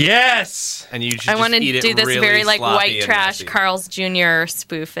bib, Yes. and you should I just want to eat it do this really very like sloppy white and trash messy. Carl's Jr.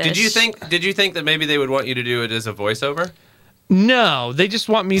 spoofish. Did you think that maybe they would want you to do it as a voiceover? No, they just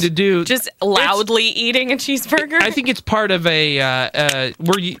want me to do... just loudly eating a cheeseburger? I think it's part of a...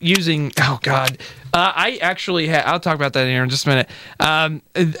 we're using... Oh, God. I actually... I'll talk about that here in just a minute.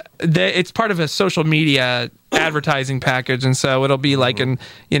 It's part of a social media advertising package, and so it'll be like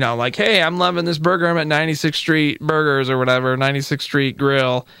like, hey, I'm loving this burger. I'm at 96th Street Burgers or whatever, 96th Street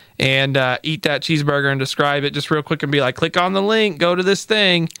Grill, and eat that cheeseburger and describe it just real quick and be like, click on the link, go to this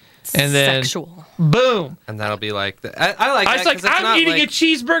thing, and then... Sexual. Boom. And that'll be like... I like that. I was like, 'cause it's I'm not eating a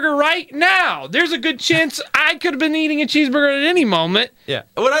cheeseburger right now. There's a good chance I could have been eating a cheeseburger at any moment. Yeah.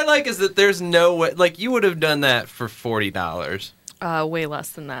 What I like is that there's no way... Like, you would have done that for $40. Way less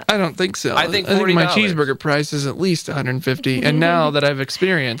than that. I don't think so. I think my $40. cheeseburger price is at least $150, and now that I've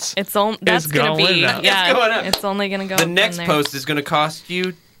experienced, That's gonna going be up. yeah. It's going up. It's only gonna go. The up next from there. post is going to cost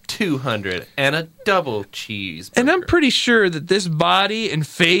you $200 and a double cheeseburger. and I'm pretty sure that this body and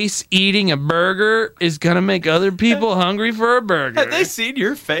face eating a burger is gonna make other people hungry for a burger. Have they seen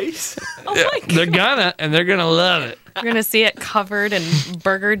your face? Oh my God. They're gonna love it. We're gonna see it covered in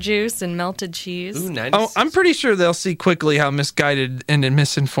burger juice and melted cheese. Ooh, 96. Oh, I'm pretty sure they'll see quickly how misguided and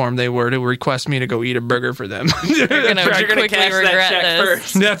misinformed they were to request me to go eat a burger for them. You're gonna You're gonna quickly cash that regret check this.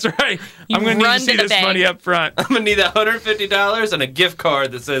 first. That's right. I'm gonna need run to to see the this bank. money up front. I'm going to need that $150 and a gift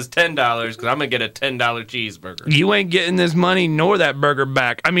card that says $10 because I'm going to get a $10 cheeseburger. You ain't getting this money nor that burger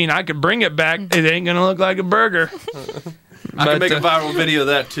back. I mean, I could bring it back. It ain't gonna look like a burger. I can make a viral video of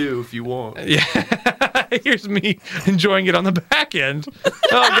that too if you want. Yeah. Here's me enjoying it on the back end. Oh,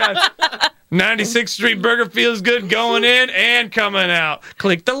 God. 96th Street Burger feels good going in and coming out.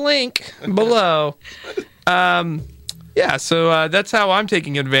 Click the link below. Yeah, so that's how I'm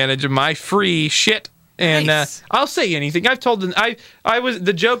taking advantage of my free shit. And Nice. I'll say anything. I've told them I was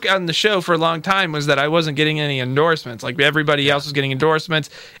the joke on the show for a long time was that I wasn't getting any endorsements. Like everybody else was getting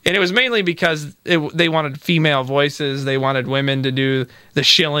endorsements, and it was mainly because they wanted female voices. They wanted women to do the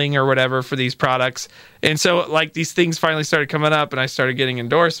shilling or whatever for these products. And so like these things finally started coming up, and I started getting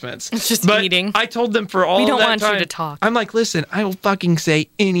endorsements. It's just but eating. I told them for all We of don't that want you time, to talk. I'm like, listen, I will fucking say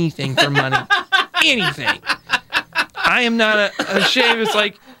anything for money. Anything. I am not ashamed. It's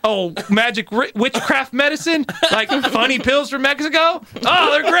like, oh, magic witchcraft medicine? Like funny pills from Mexico?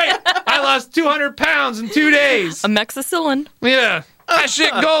 Oh, they're great. I lost 200 pounds in 2 days. Amoxicillin. Yeah. That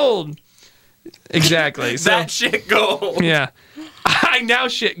shit gold. Exactly. So, That shit gold. yeah. I now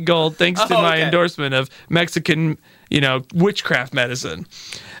shit gold thanks to my okay. endorsement of Mexican, witchcraft medicine.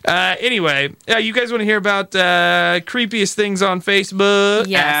 Anyway, you guys want to hear about creepiest things on Facebook?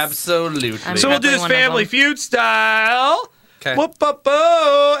 Yes. Absolutely. So we'll do Definitely this one of Family them. Feud style. Okay.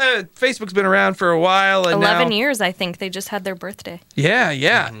 Whoop-up-oh. Facebook's been around for a while, and 11 now, years, I think. They just had their birthday.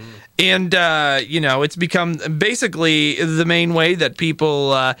 Yeah. And it's become basically the main way that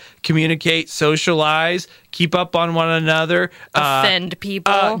people communicate, socialize, keep up on one another, Offend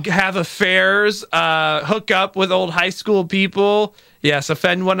people. have affairs, hook up with old high school people. Yes,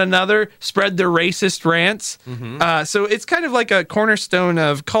 offend one another, spread their racist rants. So it's kind of like a cornerstone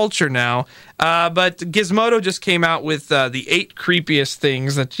of culture now. But Gizmodo just came out with the 8 creepiest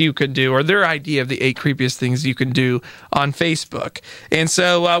things that you could do, or their idea of the 8 creepiest things you can do on Facebook. And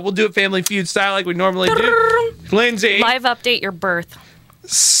so we'll do it Family Feud style like we normally do. Lindsay. Live update your birth.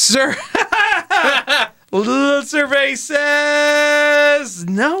 Sir. Little survey says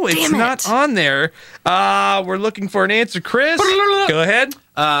no, it's Damn it. not on there. We're looking for an answer. Chris, go ahead.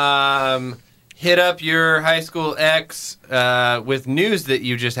 Hit up your high school ex with news that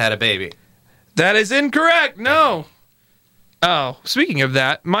you just had a baby. That is incorrect. No. Oh, speaking of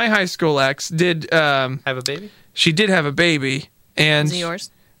that, my high school ex did. Have a baby? She did have a baby, and Is it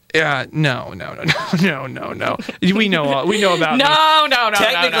yours? Yeah, no. We know about me. No.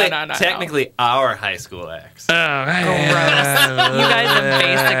 Technically, our high school ex. You guys have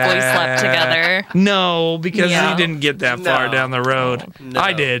basically slept together. No, because Yeah. he didn't get that far No. down the road. No.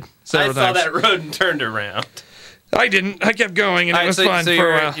 I did. I several saw times. that road and turned around. I didn't. I kept going, and it was fun so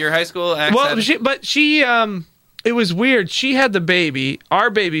for a while. your high school ex. Well, had- she it was weird. She had the baby. Our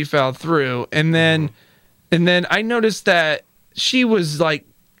baby fell through, and then I noticed that she was like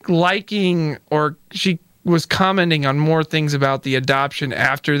liking, or she was commenting on more things about the adoption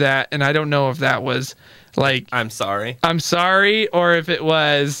after that, and I don't know if that was like I'm sorry. or if it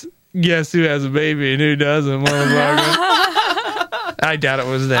was guess who has a baby and who doesn't, motherfucker. I doubt it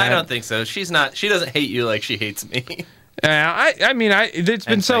was that. I don't think so. She doesn't hate you like she hates me. I mean, it's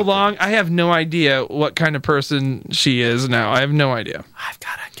been so long. I have no idea what kind of person she is now. I have no idea. I've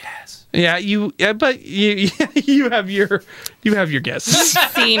got a guess. But you have your guesses.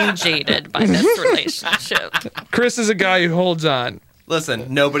 Seem jaded by this relationship. Chris is a guy who holds on.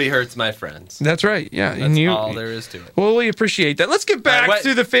 Listen, nobody hurts my friends. That's right. Yeah, That's and you. all there is to it. Well, we appreciate that. Let's get back what-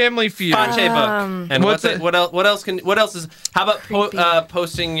 to the family feud. Ponche book. And What's what else is? How about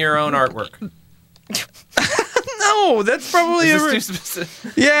posting your own artwork? No, that's probably Is this too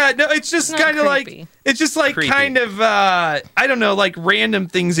specific? Yeah, no, it's just Not kind of like creepy. it's just like Creepy. kind of I don't know, like random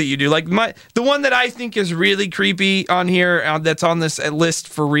things that you do. Like the one that I think is really creepy on here that's on this list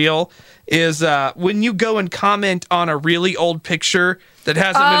for real is when you go and comment on a really old picture that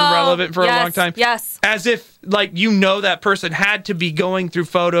hasn't been relevant for a long time. Yes. As if like that person had to be going through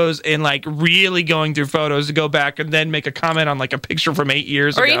photos and like really going through photos to go back and then make a comment on like a picture from 8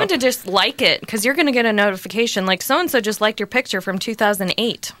 years Or ago. even to just like it, because you're going to get a notification like so-and-so just liked your picture from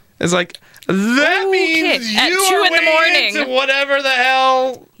 2008. It's like that Okay. means At you 2 are in the way morning. into whatever the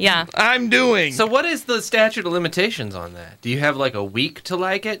hell Yeah. I'm doing. So what is the statute of limitations on that? Do you have like a week to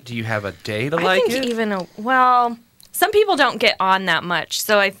like it? Do you have a day to I like think it? some people don't get on that much,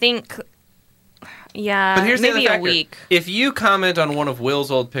 so I think, But here's the maybe other a factor. week. If you comment on one of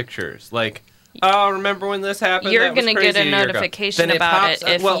Will's old pictures, like, oh, remember when this happened? You're That was going to crazy get a year ago," notification then about pops it up-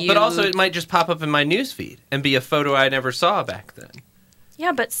 if well, you... but also it might just pop up in my news feed and be a photo I never saw back then.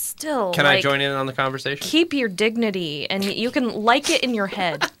 Yeah, but still, Can I join in on the conversation? keep your dignity, and you can like it in your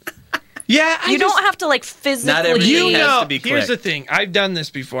head. yeah, You don't have to like physically. Not everything You has know, to be here's the clicked. thing. I've done this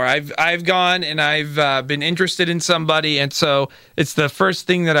before. I've gone and I've been interested in somebody, and so it's the first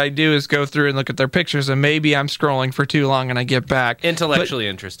thing that I do is go through and look at their pictures, and maybe I'm scrolling for too long and I get back. Intellectually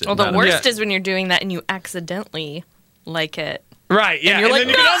interested. Well, the not worst Yeah. is when you're doing that and you accidentally like it. Right, yeah. you're like, then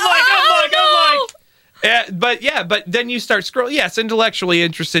you can unlike. But then you start scrolling. Yes, intellectually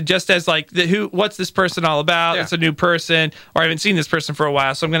interested, just as like what's this person all about? Yeah. It's a new person, or I haven't seen this person for a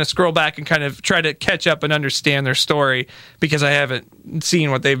while, so I'm going to scroll back and kind of try to catch up and understand their story because I haven't seen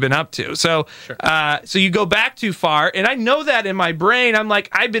what they've been up to. So, so you go back too far, and I know that in my brain, I'm like,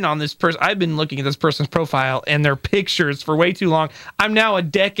 I've been looking at this person's profile and their pictures for way too long. I'm now a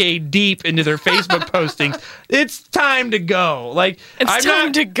decade deep into their Facebook postings. It's time to go. Like, It's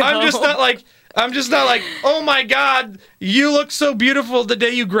time to go. I'm just not like, oh my God, you look so beautiful the day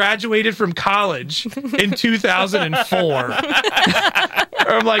you graduated from college in 2004. Or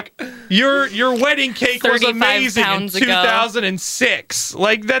I'm like, your wedding cake was 35 amazing in pounds ago. 2006.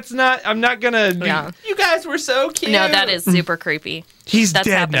 Like, I'm not gonna do. Yeah. You guys were so cute. No, that is super creepy. He's That's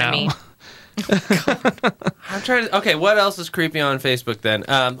dead happened now. to me. I'm trying to. Okay, what else is creepy on Facebook then?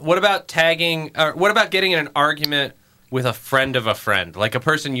 What about tagging? Or what about getting in an argument with a friend of a friend, like a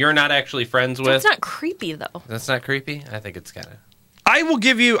person you're not actually friends with? That's not creepy though. That's not creepy. I think it's kind of. I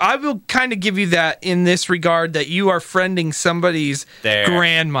will kind of give you that in this regard that you are friending somebody's There.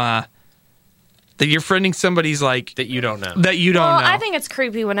 grandma. That you're friending somebody's like That you don't know. that you don't know. I think it's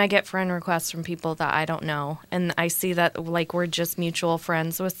creepy when I get friend requests from people that I don't know, and I see that like we're just mutual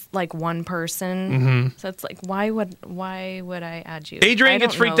friends with like one person. Mm-hmm. So it's like, why would I add you? Adrian I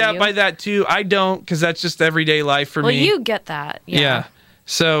gets don't freaked know out you. by that too. I don't, because that's just everyday life for Well, me. you get that, yeah.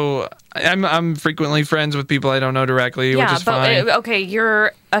 So I'm frequently friends with people I don't know directly, which is fine. okay,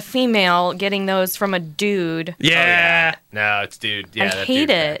 you're a female getting those from a dude. yeah. No, it's dude. Yeah, I that hate dude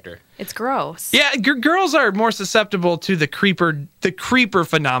it. factor. It's gross. Yeah, girls are more susceptible to the creeper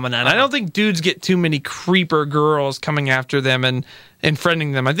phenomenon. I don't think dudes get too many creeper girls coming after them and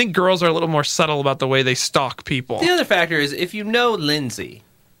friending them. I think girls are a little more subtle about the way they stalk people. The other factor is if you know Lindsay,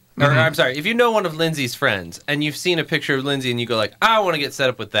 or I'm sorry, if you know one of Lindsay's friends and you've seen a picture of Lindsay and you go like, I want to get set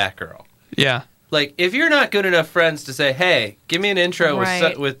up with that girl. Yeah. Like, if you're not good enough friends to say, hey, give me an intro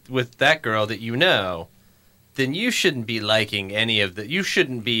Right. with that girl that you know, then you shouldn't be liking any of the. You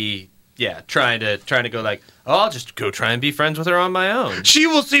shouldn't be, trying to go like, oh, I'll just go try and be friends with her on my own. She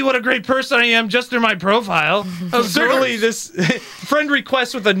will see what a great person I am just through my profile. Certainly, this friend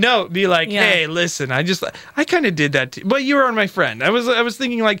request with a note be like, hey, listen, I kind of did that, but you were my friend. I was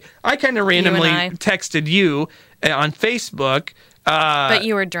thinking like I kind of randomly texted you on Facebook. But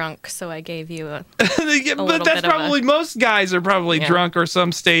you were drunk, so I gave you a but that's probably most guys are probably drunk or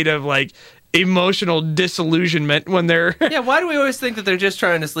some state of like emotional disillusionment when they're why do we always think that they're just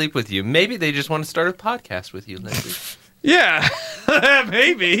trying to sleep with you? Maybe they just want to start a podcast with you, Lindsay. Yeah.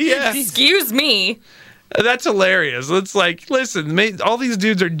 Maybe. Yeah. Excuse me. That's hilarious. It's like, listen, all these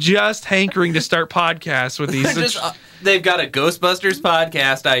dudes are just hankering to start podcasts with these. They've got a Ghostbusters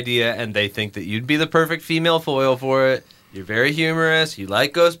podcast idea, and they think that you'd be the perfect female foil for it. You're very humorous. You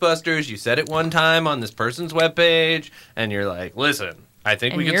like Ghostbusters. You said it one time on this person's webpage, and you're like, listen, I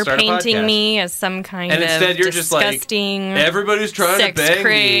think we can start a podcast. You're painting me as some kind of instead you're disgusting, just like, everybody's trying to bang crazed.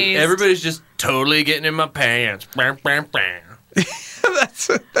 me. Everybody's just totally getting in my pants. That's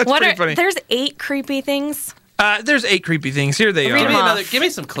pretty funny. There's 8 creepy things. There's 8 creepy things. Here they are. Give me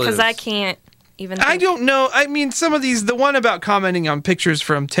some clues. Because I can't even I don't know. I mean, some of these, the one about commenting on pictures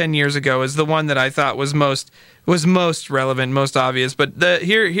from 10 years ago is the one that I thought was most relevant, most obvious. But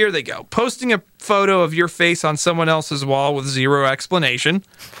here they go. Posting a photo of your face on someone else's wall with zero explanation.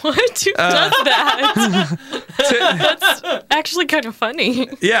 What? Who does that? That's actually kind of funny.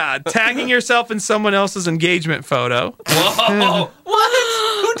 Yeah, tagging yourself in someone else's engagement photo. Whoa!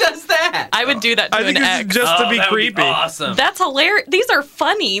 What? Who does that? I would do that to an ex. Just to be creepy. Awesome. That's hilarious. These are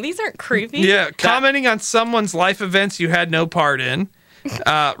funny. These aren't creepy. Yeah, commenting on someone's life events you had no part in.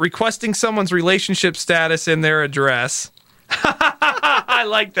 Requesting someone's relationship status in their address. I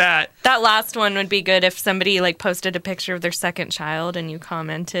like that. That last one would be good if somebody like posted a picture of their second child and you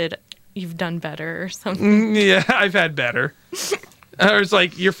commented, "You've done better" or something. Yeah, I've had better. Or it's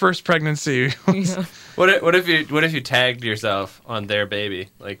like your first pregnancy. Yeah. What if you tagged yourself on their baby?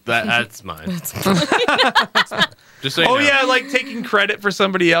 Like that's mine. Just so you know. Yeah, like taking credit for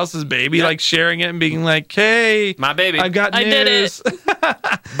somebody else's baby, like sharing it and being like, "Hey, my baby, I've got news." I did it.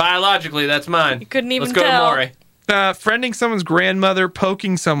 Biologically, that's mine. You couldn't even Let's go tell. to Maury. Friending someone's grandmother,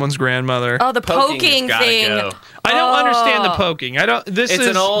 poking someone's grandmother. Oh, the poking thing. Go. I don't understand the poking. It's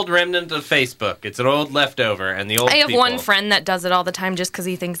an old remnant of Facebook. It's an old leftover, and the old. I have one friend that does it all the time just because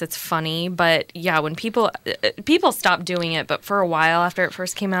he thinks it's funny. But yeah, when people stopped doing it, but for a while after it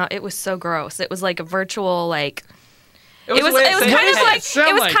first came out, it was so gross. It was like a virtual like. It was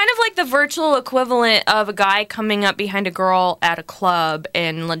kind of like the virtual equivalent of a guy coming up behind a girl at a club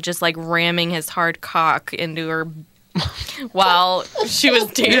and just like ramming his hard cock into her while she was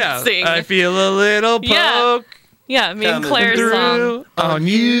dancing. Yeah, I feel a little poke. Yeah, me and Claire's song. On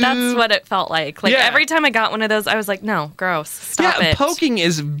you. That's what it felt like. Like every time I got one of those, I was like, no, gross. Stop it. Poking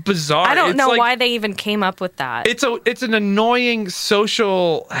is bizarre. I don't know why they even came up with that. It's an annoying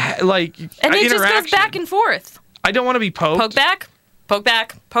social like and it just goes back and forth. I don't want to be poked. Poke back, poke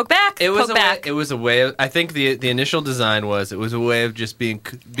back, poke back. It was poke back. It was a way of. I think the initial design was a way of just being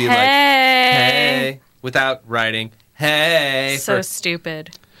hey. like hey without writing hey. So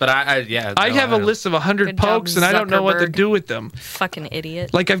stupid. But I have a list of 100 pokes and I don't know what to do with them. Fucking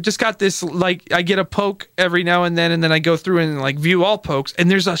idiot. Like I've just got this like I get a poke every now and then I go through and like view all pokes and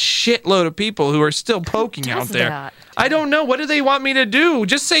there's a shitload of people who are still poking out there. That? I don't know. What do they want me to do?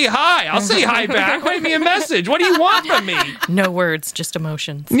 Just say hi. I'll say hi back. Write me a message. What do you want from me? No words, just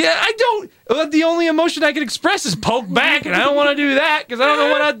emotions. Yeah, I don't. The only emotion I can express is poke back, and I don't want to do that because I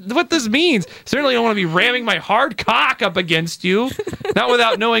don't know what this means. Certainly don't want to be ramming my hard cock up against you, not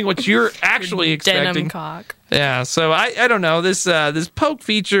without knowing what you're actually expecting. Denim cock. Yeah, so I don't know. This poke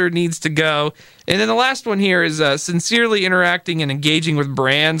feature needs to go. And then the last one here is sincerely interacting and engaging with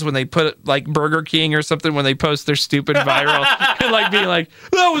brands when they put like Burger King or something when they post their stupid viral and like being like,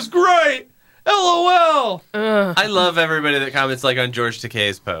 that was great, LOL. I love everybody that comments like on George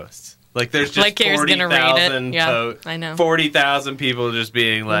Takei's posts. Like there's just 40,000 I know. 40,000 people just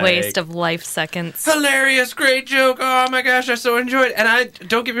being like waste of life seconds. Hilarious, great joke. Oh my gosh, I so enjoyed it. And I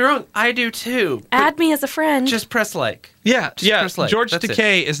don't get me wrong, I do too. Add me as a friend. Just press like. Yeah. Press like. George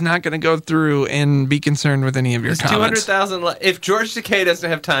Takei is not going to go through and be concerned with any of your comments. 200,000 if George Takei doesn't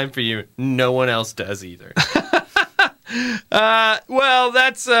have time for you, no one else does either. Well,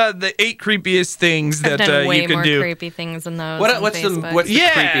 that's the 8 creepiest things that I've done way you can more do. creepy things than those. What's the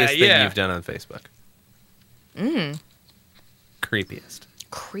creepiest thing you've done on Facebook? Creepiest.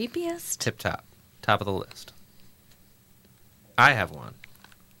 Creepiest? Tip top of the list. I have one.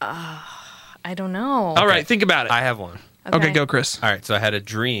 I don't know. All right, think about it. I have one. Okay, go, Chris. All right, so I had a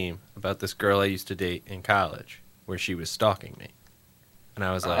dream about this girl I used to date in college where she was stalking me. And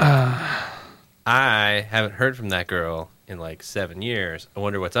I was like, I haven't heard from that girl in like 7 years. I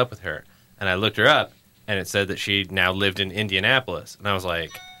wonder what's up with her. And I looked her up, and it said that she now lived in Indianapolis. And I was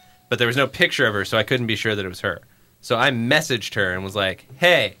like, but there was no picture of her, so I couldn't be sure that it was her. So I messaged her and was like,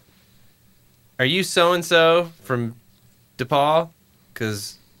 hey, are you so-and-so from DePaul?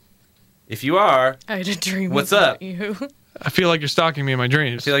 Because if you are, I had a dream. What's about up? You. I feel like you're stalking me in my I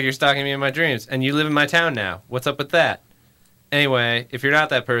dreams. feel like you're stalking me in my dreams, and you live in my town now. What's up with that? Anyway, if you're not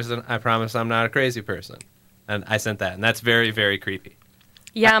that person, I promise I'm not a crazy person. And I sent that, and that's very, very creepy.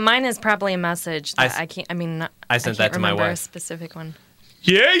 Yeah, mine is probably a message that I I can't. I mean, I sent that to my remember wife. a specific one.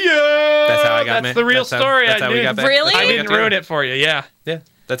 Yeah. That's how I got That's the real story. That's how we got back. Really? That's how I we didn't got ruin it for you. Yeah. Yeah,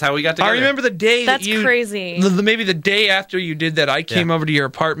 that's how we got together. I remember the day That's that you... crazy. Maybe the day after you did that, I came over to your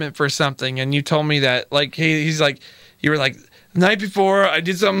apartment for something, and you told me that, like, hey, he's like, you were like, the night before, I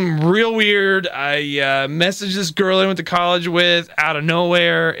did something real weird. I messaged this girl I went to college with out of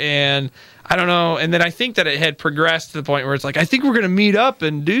nowhere, and I don't know. And then I think that it had progressed to the point where it's like, I think we're going to meet up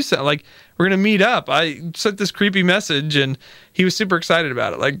and do something. Like, we're going to meet up. I sent this creepy message, and he was super excited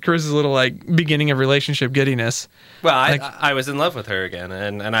about it. Like, Chris's little, like, beginning of relationship giddiness. Well, Like- I was in love with her again,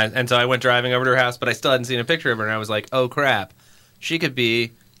 and so I went driving over to her house, but I still hadn't seen a picture of her, and I was like, oh crap, she could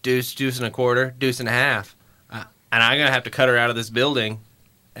be deuce, deuce and a quarter, deuce and a half, and I'm gonna have to cut her out of this building,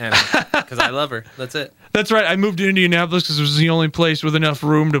 and because I love her. That's it. That's right. I moved to Indianapolis because it was the only place with enough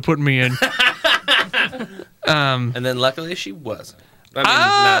room to put me in. And then luckily she wasn't.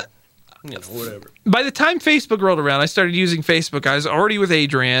 I mean, not whatever. By the time Facebook rolled around, I started using Facebook. I was already with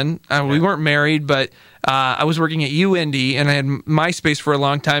Adrian. We weren't married, but I was working at UND, and I had MySpace for a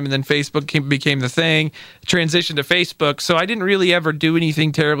long time, and then Facebook became the thing, transitioned to Facebook. So I didn't really ever do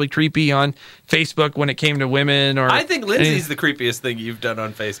anything terribly creepy on Facebook when it came to women. Or I think Lindsay's the creepiest thing you've done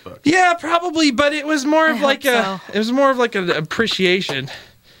on Facebook. Yeah, probably, but it was more of I like hope so. it was more of like an appreciation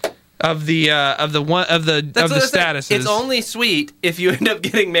of the statuses. It's only sweet if you end up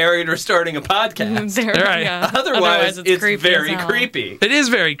getting married or starting a podcast. Right. Yeah. Otherwise, it's creepy very as hell. creepy. It is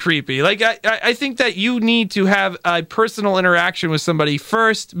very creepy. Like, I think that you need to have a personal interaction with somebody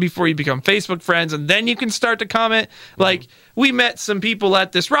first before you become Facebook friends, and then you can start to comment. Like, we met some people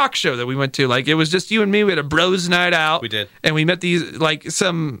at this rock show that we went to. Like, it was just you and me. We had a bros night out. We did. And we met these, like,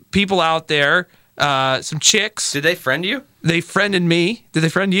 some people out there, some chicks. Did they friend you? They friended me. Did they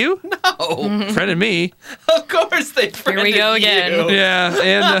friend you? No. Friended me. Of course they friended we go again. you.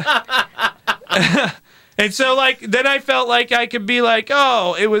 Yeah, and and so like then I felt like I could be like,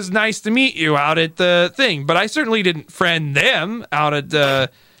 oh, it was nice to meet you out at the thing, but I certainly didn't friend them out at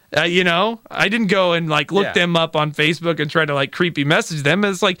the. I didn't go and like look them up on Facebook and try to like creepy message them.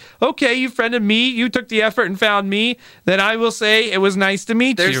 It's like, okay, you friended me, you took the effort and found me. Then I will say it was nice to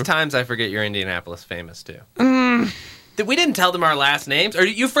meet you. There's times I forget you're Indianapolis famous too. We didn't tell them our last names, or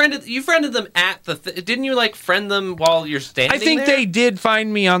you friended them at the. Didn't you like friend them while you're standing? I think there? they did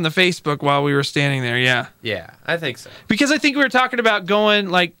find me on the Facebook while we were standing there. Yeah. Yeah, I think so. Because I think we were talking about going,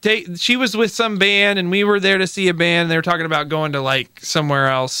 like, she was with some band, and we were there to see a band, and they were talking about going to, like, somewhere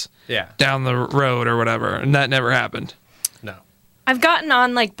else down the road or whatever, and that never happened. No. I've gotten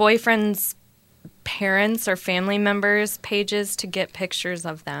on, like, boyfriends' parents or family members' pages to get pictures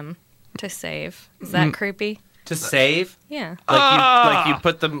of them to save. Is that creepy? To save? Yeah. Like you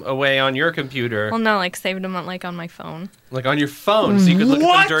put them away on your computer, Well, no, like, saved them, like, on my phone. like on your phone, so you could look at them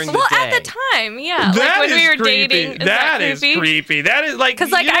What? during the Well, day. at the time, yeah. That like, when is we were creepy. dating. Is That is creepy? creepy. That is, like,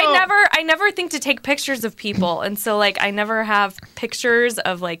 Because, like, you know, I never think to take pictures of people. And so, like, I never have pictures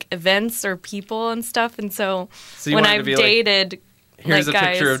of, like, events or people and stuff. And so, So you when wanted to I've be like, dated, Here's like, a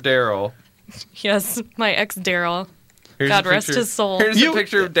guys, picture of Daryl. yes, my ex Daryl. Here's God a rest picture- his soul. Here's You- a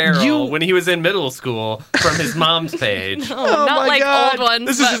picture of Daryl you- when he was in middle school from his mom's page. Oh, Oh not my like God. old ones.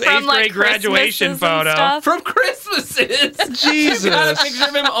 This is but his from, 8th like, grade graduation Christmases and photo. stuff. From Christmases. Jesus. You got a picture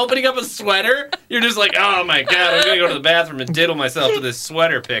of him opening up a sweater? You're just like, oh my God, I'm going to go to the bathroom and diddle myself to this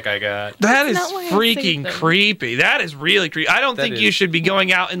sweater pic I got. That is not why I freaking saved them. creepy. That is really creepy. I don't That think is. you should be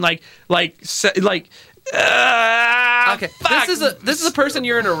going out and like. Okay, this is a person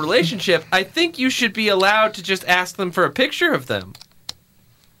you're in a relationship. I think you should be allowed to just ask them for a picture of them.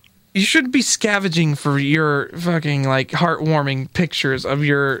 You should be scavenging for your fucking like heartwarming pictures of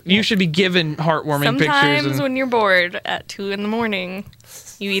your. You should be given heartwarming Sometimes pictures. when you're bored at 2 a.m,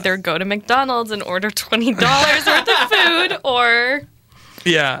 you either go to McDonald's and order $20 worth of food, or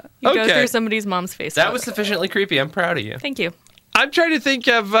yeah. you go Okay. through somebody's mom's Facebook. That was sufficiently creepy. I'm proud of you. Thank you. I'm trying to think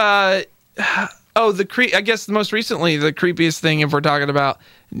of. I guess most recently the creepiest thing, if we're talking about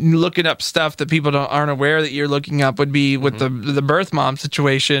looking up stuff that people aren't aware that you're looking up, would be with the birth mom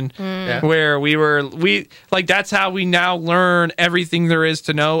situation, where we that's how we now learn everything there is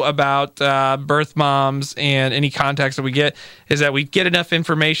to know about birth moms, and any contacts that we get is that we get enough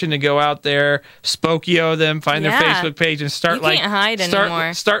information to go out there, Spokio them, find their Facebook page, and start you can't hide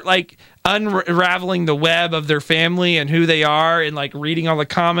anymore. Start unraveling the web of their family and who they are, and reading all the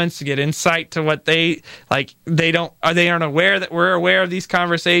comments to get insight to what they aren't aware that we're aware of these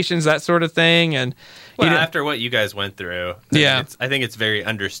conversations, that sort of thing. And after what you guys went through, I think it's very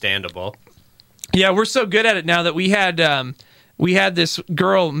understandable. Yeah, we're so good at it now that we had this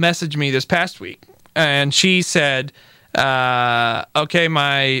girl message me this past week, and she said, okay,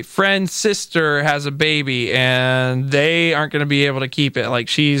 my friend's sister has a baby and they aren't going to be able to keep it.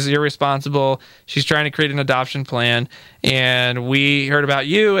 She's irresponsible. She's trying to create an adoption plan, and we heard about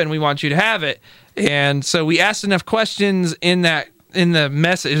you and we want you to have it. And so we asked enough questions in the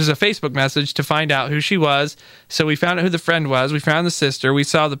message. It was a Facebook message to find out who she was. So we found out who the friend was. We found the sister. We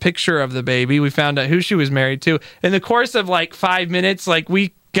saw the picture of the baby. We found out who she was married to. In the course of 5 minutes,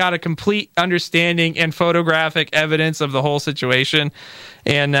 we got a complete understanding and photographic evidence of the whole situation.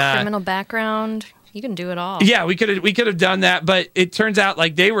 And criminal background. You can do it all. Yeah, we could have done that, but it turns out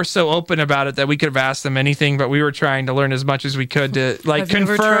they were so open about it that we could have asked them anything, but we were trying to learn as much as we could to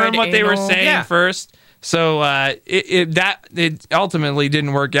confirm what they were saying first. So it ultimately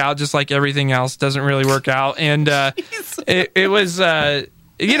didn't work out, just like everything else doesn't really work out. And it was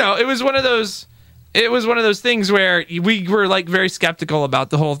it was one of those. It was one of those things where we were very skeptical about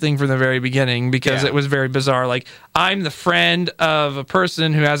the whole thing from the very beginning, because it was very bizarre. I'm the friend of a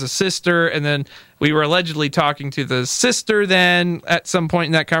person who has a sister, and then we were allegedly talking to the sister then at some point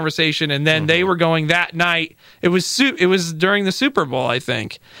in that conversation, and then they were going that night. It was during the Super Bowl, I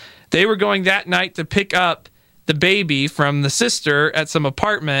think. They were going that night to pick up the baby from the sister at some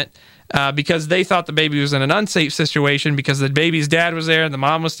apartment, because they thought the baby was in an unsafe situation, because the baby's dad was there and the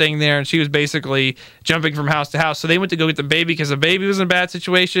mom was staying there, and she was basically jumping from house to house. So they went to go get the baby because the baby was in a bad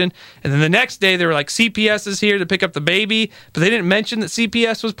situation. And then the next day they were like, CPS is here to pick up the baby, but they didn't mention that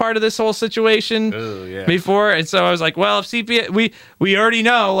CPS was part of this whole situation before. And so I was like, well, if CPS, we already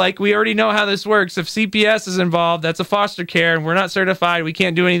know, we already know how this works. If CPS is involved, that's a foster care, and we're not certified. We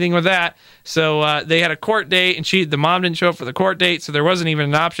can't do anything with that. So they had a court date, and the mom didn't show up for the court date, so there wasn't even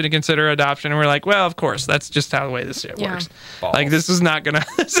an option to consider adoption. And we're like, well, of course, that's just how the way this shit works. This is not gonna.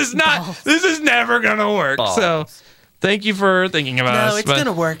 This is never gonna work. Balls. So thank you for thinking about us. No, it's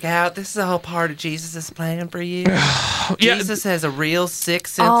gonna work out. This is all part of Jesus' plan for you. Jesus has a real sick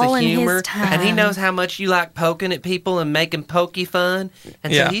sense of humor, and he knows how much you like poking at people and making pokey fun.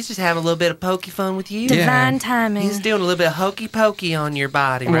 And so he's just having a little bit of pokey fun with you. Divine timing. He's doing a little bit of hokey pokey on your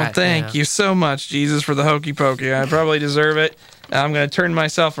body right now. Well, thank you so much, Jesus, for the hokey pokey. I probably deserve it. I'm going to turn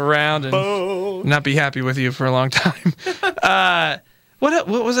myself around and not be happy with you for a long time. What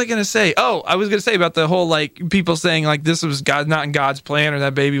was I going to say? Oh, I was going to say about the whole people saying this was God, not in God's plan, or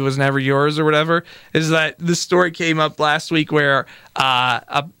that baby was never yours or whatever. Is that this story came up last week where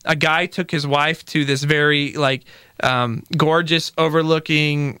a guy took his wife to this very gorgeous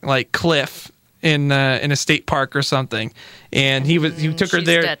overlooking cliff in a state park or something, and he took her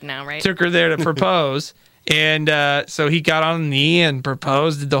there. Dead now, right? Took her there to propose. And so he got on a knee and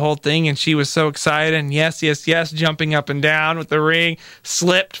proposed, did the whole thing, and she was so excited, and yes, jumping up and down with the ring,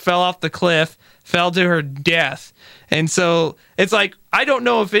 slipped, fell off the cliff, fell to her death. And so it's I don't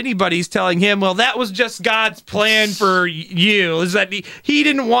know if anybody's telling him, well, that was just God's plan for you, is that he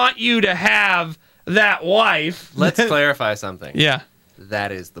didn't want you to have that wife. Let's clarify something. Yeah.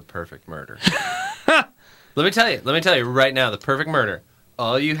 That is the perfect murder. Let me tell you right now, the perfect murder.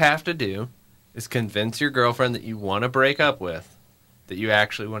 All you have to do is convince your girlfriend that you want to break up with, that you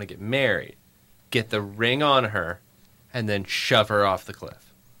actually want to get married, get the ring on her, and then shove her off the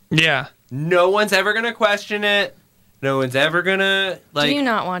cliff. Yeah. No one's ever going to question it. No one's ever going to, Do you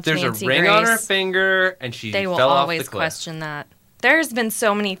not watch there's Nancy a ring Grace? on her finger, and she They will fell off the always cliff. question that. There's been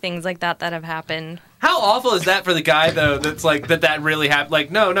so many things like that have happened. How awful is that for the guy, though, that's that really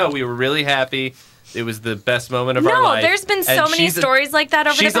happened? No, we were really happy. It was the best moment of our life. No, there's been so many stories like that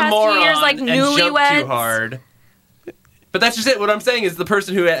over the past few years, newlyweds. newlyweds. Too hard. But that's just it. What I'm saying is the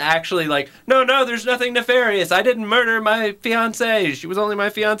person who actually no, there's nothing nefarious. I didn't murder my fiancée. She was only my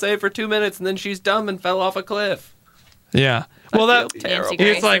fiancée for 2 minutes, and then she's dumb and fell off a cliff. Yeah. Well, Nancy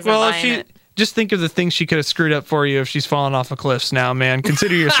Grace it's if she just think of the things she could have screwed up for you if she's fallen off a cliffs now, man.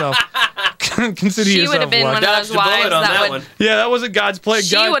 Consider yourself. She would have been one of those wives that would. Yeah, that wasn't God's plan.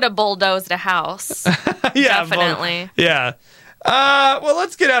 She would have bulldozed a house. Yeah, definitely. Yeah. Well,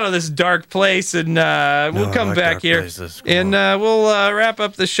 let's get out of this dark place, and we'll come back here, and we'll wrap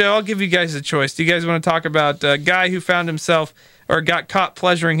up the show. I'll give you guys a choice. Do you guys want to talk about a guy who found himself or got caught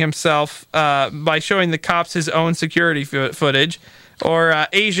pleasuring himself by showing the cops his own security footage, or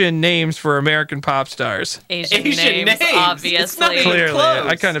Asian names for American pop stars? Asian names, obviously. Clearly,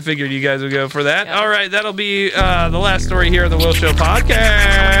 I kind of figured you guys would go for that. Yeah. All right, that'll be the last story here on the Will Show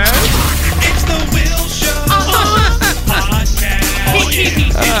podcast. It's the Will Show podcast.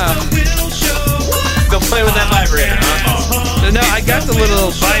 Still playing with that vibrator, huh? No, I got the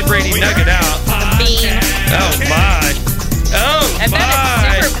little vibrating nugget out. Bean. Oh my! Oh I bet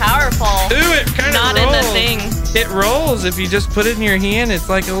it's super powerful. Ooh, it kind of Not rolls. in the thing. It rolls if you just put it in your hand. It's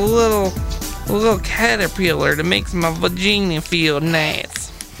like a little caterpillar that makes my vagina feel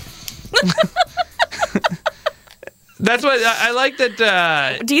nice. That's what I like.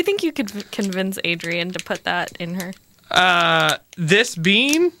 That. Do you think you could convince Adrian to put that in her? This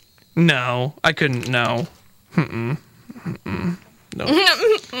bean? No, I couldn't. No. No.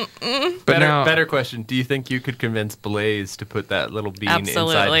 But better question. Do you think you could convince Blaze to put that little bean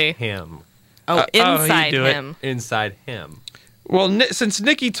Absolutely. inside him? Oh, inside he'd do it. him. Inside him. Well, since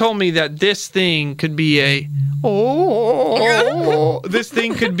Nikki told me that this thing could be this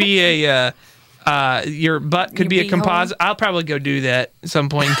thing could be a your butt could be a composite. I'll probably go do that at some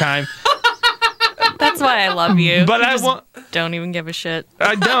point in time. That's why I love you. But You I just won't. Don't even give a shit.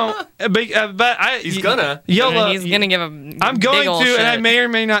 I don't. But He's gonna. He's gonna give a. I'm going to, shit. and I may or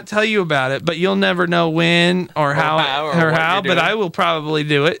may not tell you about it, but you'll never know when or how. But I will probably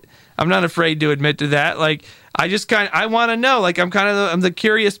do it. I'm not afraid to admit to that. Like, I want to know. Like, I'm the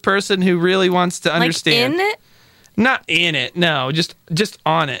curious person who really wants to understand. Like in it? Not in it. No, just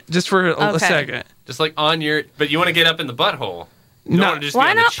on it, just for a second. Just like on your, but you want to get up in the butthole. You don't want to just Why be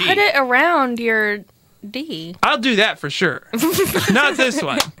on not the cheek. put it around your D? I'll do that for sure. Not this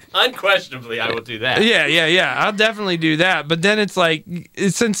one. Unquestionably, I will do that. Yeah. I'll definitely do that. But then it's like,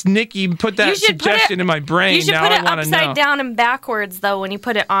 since Nikki put that suggestion in my brain, you should now put I it want to know. upside down and backwards, though, when you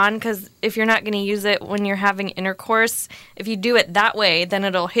put it on, because if you're not going to use it when you're having intercourse, if you do it that way, then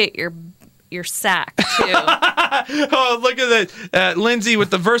it'll hit your sack, too. Oh, look at that. Lindsay with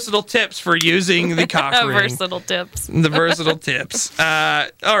the versatile tips for using the cock ring. Versatile tips. The versatile tips. All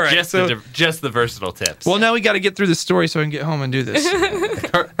right. Just the versatile tips. Well, now we got to get through the story so I can get home and do this.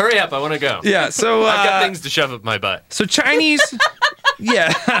 Hurry up. I want to go. Yeah, so... I've got things to shove up my butt. So Chinese...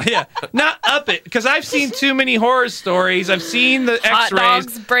 yeah. Not up it, because I've seen too many horror stories. I've seen the Hot X-rays.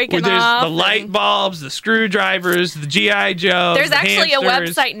 dogs breaking where there's off. the light bulbs, the screwdrivers, the G.I. Joes, There's the actually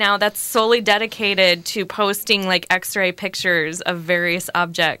hamsters. a website now that's solely dedicated to posting like X-ray pictures of various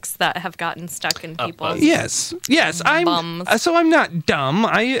objects that have gotten stuck in people's. Yes. I'm bums. so I'm not dumb.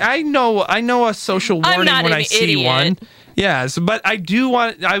 I know a social I'm warning not when an I see idiot. one. Yes, but I do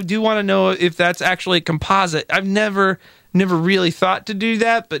want to know if that's actually a composite. I've never really thought to do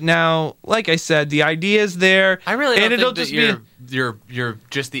that, but now, like I said, the idea is there. I really don't it'll think just that your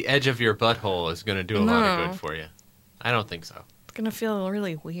just the edge of your butthole is going to do a lot of good for you. I don't think so. It's gonna feel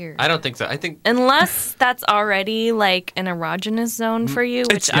really weird. I don't think so. I think unless that's already like an erogenous zone for you,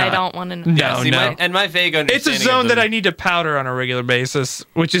 which I don't want to know. No. My vague understanding. It's a zone that I need to powder on a regular basis,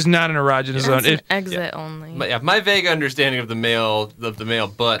 which is not an erogenous zone. An exit only. But my vague understanding of the male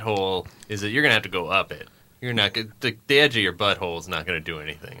butthole is that you're gonna have to go up it. You're not the edge of your butthole is not gonna do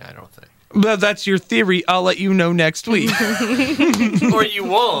anything. I don't think. Well, that's your theory. I'll let you know next week. Or you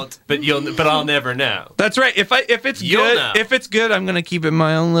won't, but I'll never know. That's right. If it's You'll good, know. if it's good, I'm gonna keep it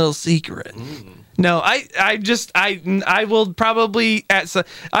my own little secret. No, I will probably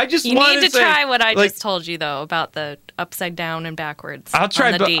I just You want need to say, try what I like, just told you though about the upside down and backwards. I'll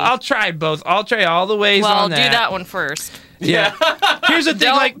try. on the D. I'll try both. I'll try all the ways well, on do that one first. Yeah. Here's the thing.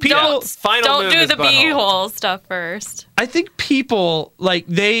 Like people, Don't do the B-hole stuff first. I think people like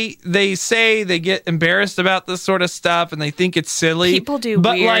they say they get embarrassed about this sort of stuff and they think it's silly. People do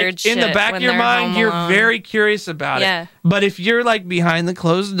but weird like in the shit back when of your they're mind, home you're alone. very curious about Yeah. it. But if you're like behind the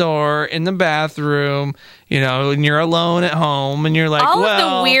closed door in the bathroom, and you're alone at home and you're like, All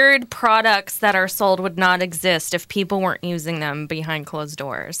well, of the weird products that are sold would not exist if people weren't using them behind closed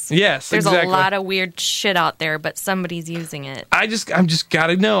doors. Yes, There's exactly. a lot of weird shit out there, but somebody's using it. I'm just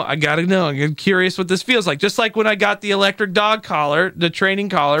gotta know. I gotta know. I'm curious what this feels like. Just like when I got the electric dog collar, the training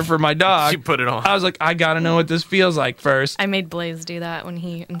collar for my dog. You put it on. I was like, I gotta know what this feels like first. I made Blaze do that when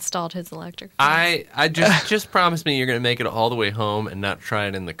he installed his electric fence. I just promise me you're gonna make it all the way home and not try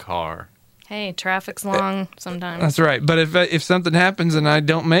it in the car. Hey, traffic's long sometimes. That's right. But if something happens and I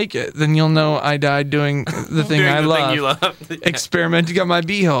don't make it, then you'll know I died doing the thing Doing I the love. thing you love. Experimenting on my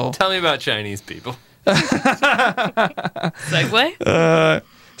beehole. Tell me about Chinese people. Segue.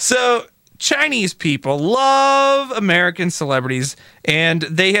 So Chinese people love American celebrities, and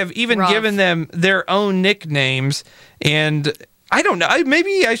they have even Rough. given them their own nicknames. And I don't know.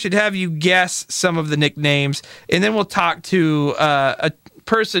 Maybe I should have you guess some of the nicknames, and then we'll talk to a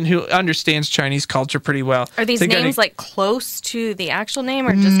person who understands Chinese culture pretty well. Are these They got names like close to the actual name,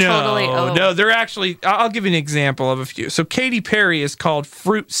 or just totally? Oh, No, they're actually. I'll give you an example of a few. So Katy Perry is called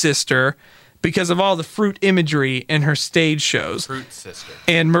Fruit Sister because of all the fruit imagery in her stage shows. Fruit sister.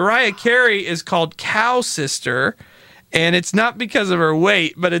 And Mariah Carey is called Cow Sister, and it's not because of her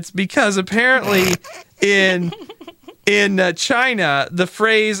weight, but it's because apparently in China, the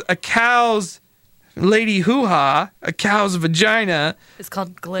phrase "a cow's lady hoo-ha," a cow's vagina, it's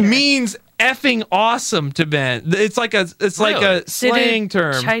called glitter. means effing awesome to Ben. It's like a slang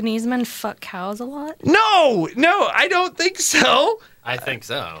term. Chinese men fuck cows a lot. No, I don't think so. I think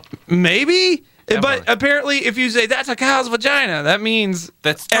so. Maybe. Definitely. But apparently, if you say that's a cow's vagina, that means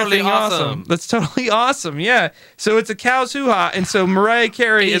That's totally effing awesome. That's totally awesome. Yeah. So it's a cow's hoo-ha, and so Mariah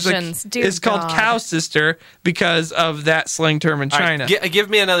Carey Asians, dear is called God. Cow Sister because of that slang term in All right, China.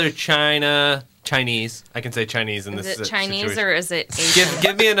 give me another Chinese. I can say Chinese in Is this it Chinese situation. or is it Asian?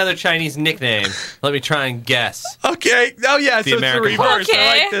 Give me another Chinese nickname. Let me try and guess. Okay. Oh yeah. So it's the American reverse. part. I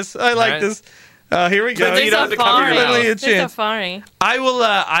like Okay. this. I like Right. this. Here we go. But you don't have to cover your Literally mouth. a It's so chance. funny. I will.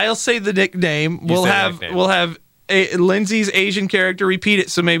 I'll say the nickname. We'll say the have. nickname. We'll have Lindsay's Asian character repeat it,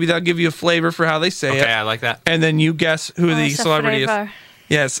 so maybe that'll give you a flavor for how they say Okay, it, I like that. and then you guess who the it's a celebrity is. flavor.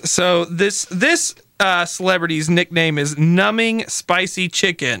 Yes. So this celebrity's nickname is Numbing Spicy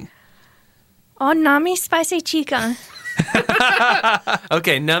Chicken. Oh, nami spicy chicken.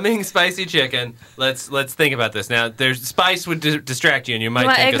 Okay, numbing spicy chicken. Let's think about this. Now, there's spice would distract you, and you might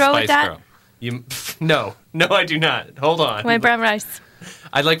want think egg of roll with Spice that? Girl. You no, I do not. Hold on. My brown rice.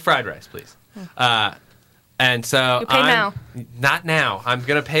 I'd like fried rice, please. And so You pay now. Not now. I'm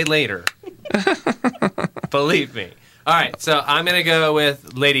gonna pay later. Believe me. All right, so I'm gonna go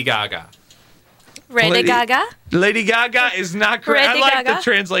with Lady Gaga. Lady Lady- Gaga. Lady Gaga is not correct. I Lady like Gaga? the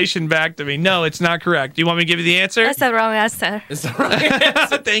translation back to me. No, it's not correct. Do you want me to give you the answer? That's the wrong answer. Is that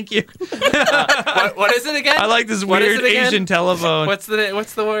right? Thank you. what is it again? I like this What is weird it again? Asian telephone. What's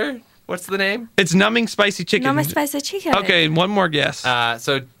the word? What's the name? It's Numbing Spicy Chicken. Nami spicy chicken. Okay, one more guess.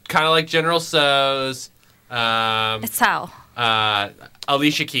 So kind of like General So's, It's how.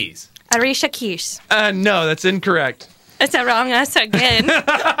 Alicia Keys. Arisha Keys. No, that's incorrect. It's the wrong answer again.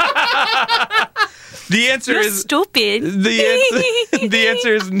 The answer You're is stupid. the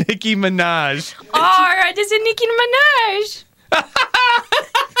answer is Nicki Minaj. Oh, this is Nicki Minaj.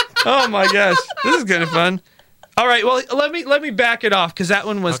 Oh my gosh, this is kind of fun. All right, well let me back it off because that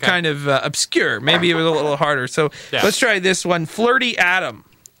one was Okay. kind of obscure. Maybe it was a little harder. So Yeah. let's try this one. Flirty Adam.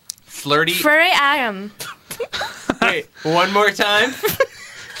 Flirty. Furry Adam. Wait, one more time.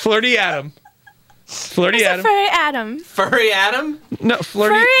 Flirty Adam. Flirty It's a Adam. Furry Adam. Furry Adam. No,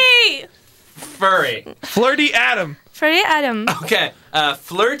 flirty. Furry. Furry. Flirty Adam. Furry Adam. Okay.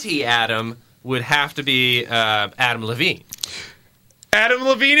 Flirty Adam would have to be Adam Levine. Adam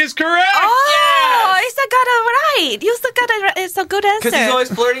Levine is correct. Oh, you still got it right. You still got it right. It's a good answer. Because he's always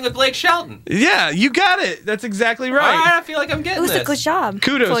flirting with Blake Shelton. Yeah, you got it. That's exactly All right, right. I feel like I'm It getting was this. a good job.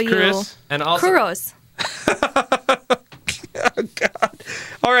 Kudos, for Chris. And also, Kudos. Oh God.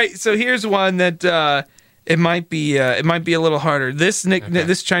 All right, so here's one that it might be a little harder. This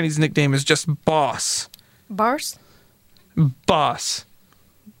this Chinese nickname is just Boss. Bars. Boss.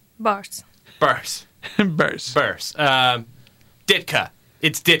 Bars. Burst. Burst. Burst. Ditka.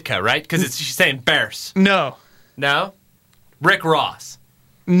 It's Ditka, right? Because she's saying Burst. No. No? Rick Ross.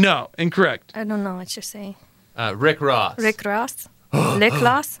 No. Incorrect. I don't know what you're saying. Rick Ross. Rick Ross. Rick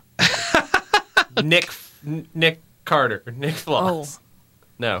Ross. Nick Carter. Nick Floss.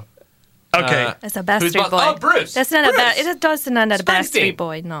 No. Okay. That's a Who's Backstreet boss? Boy. Oh, Bruce. That's not Bruce. a bad. It does not a Springsteen. Backstreet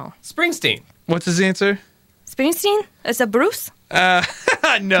Boy. No. Springsteen. What's his answer? Springsteen. It's a Bruce.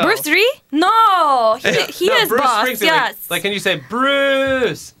 No. Bruce Lee. No. He No, is Bruce boss. Springsteen. Yes. Like, can you say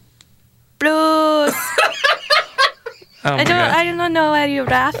Bruce? Bruce. Oh my I God. don't know why you're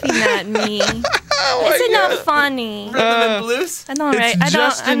laughing at me. It's not funny. Rhythm and blues? I don't It's right. I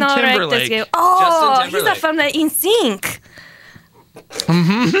Justin don't like Timberlake. this game. Oh, Justin he's Timberlake. from the In Sync.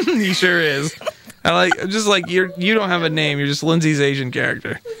 He sure is. I like just like you don't have a name. You're just Lindsay's Asian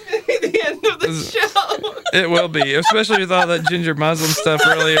character. The end of the show. It will be, especially with all that ginger Muslim stuff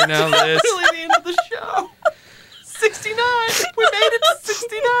earlier. Now that it's Really the end of the show. 69. We made it to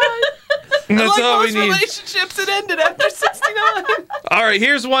 69. that's Like all we most need. relationships, it ended after 69. All right,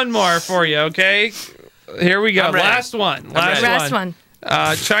 here's one more for you. Okay, here we go. I'm ready. Last one. ready. Last Last one.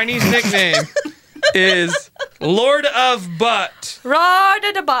 Chinese nickname. is Lord of Butt. Roar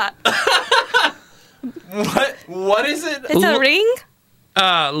to the butt. What is it? It's a ring.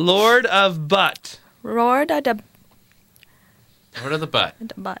 Lord of Butt. Roar to the Lord of the butt.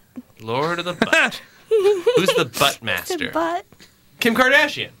 butt. Lord of the butt. Who's the butt The master? butt. Kim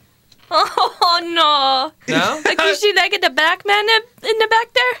Kardashian. Oh no! No? Like you see, like the black man in the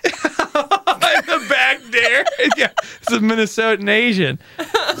back there. In the back there. Yeah, it's a Minnesotan Asian.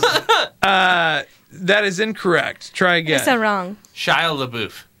 That is incorrect. Try again. It's a wrong. Shia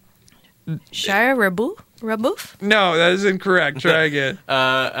LaBeouf. Shia Rabouf? No, that is incorrect. Try again.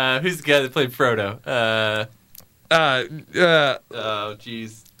 Who's the guy that played Frodo? Oh,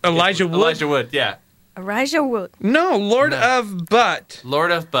 jeez. Elijah Wood? Elijah Wood, yeah. Elijah Wood. No, Lord of Butt.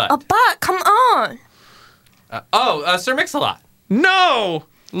 Lord of Butt. A butt. Come on. Sir Mix-a-Lot. No,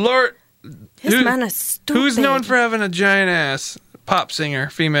 Lord. This Who- man is stupid. Who's known for having a giant ass? Pop singer,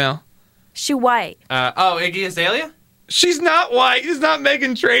 female. She white. Iggy Azalea? She's not white. She's not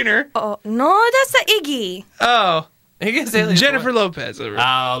Meghan Trainor. Oh no, that's a Iggy. Oh, Iggy Azalea. Jennifer Lopez. Oh,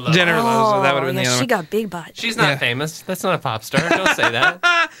 Jennifer Lopez. That would have been the yeah, other she one. got big butt. She's not Yeah. famous. That's not a pop star. Don't say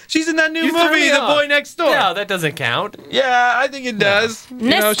that. She's in that new You threw movie, me The off. Boy Next Door. No, that doesn't count. Yeah, I think it does. You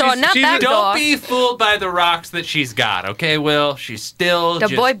Next door, not back door. Don't be fooled by the rocks that she's got, okay, Will? She's still The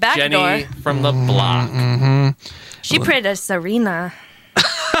just boy back Jenny door. from the block. She played as Serena.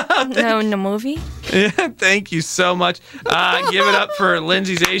 No, in the movie. Yeah, thank you so much. Give it up for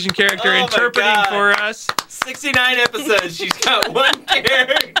Lindsay's Asian character Oh my interpreting God. for us. 69 episodes. She's got one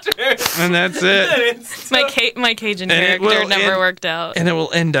character. And that's it. It's My Cajun And it character will never end- worked out. And it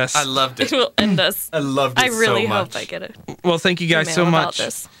will end us. I loved It it. will end us. I loved it I really so much. hope I get it. Well, thank you guys so Email about much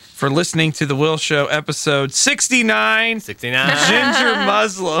this. for listening to The Will Show, episode 69. 69. Ginger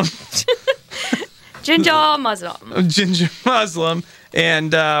Muslim. Ginger Muslim. Ginger Muslim.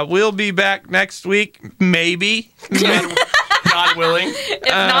 And we'll be back next week, maybe. God willing. If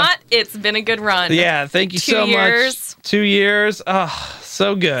not, it's been a good run. Yeah, thank you 2 so years. much. 2 years. Oh,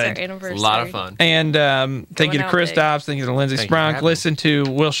 so It's our good. anniversary. A lot of fun. And thank you to out Chris big. Dobbs. Thank you to Lindsay Thank you for Sprunk. having me. Listen to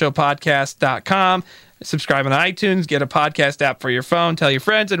willshowpodcast.com. Subscribe on iTunes. Get a podcast app for your phone. Tell your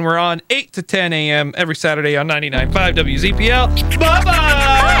friends. And we're on 8 to 10 a.m. every Saturday on 99.5 WZPL.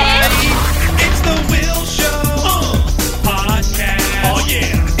 Bye-bye. It's the Will Show podcast. Oh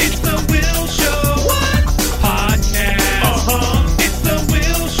yeah.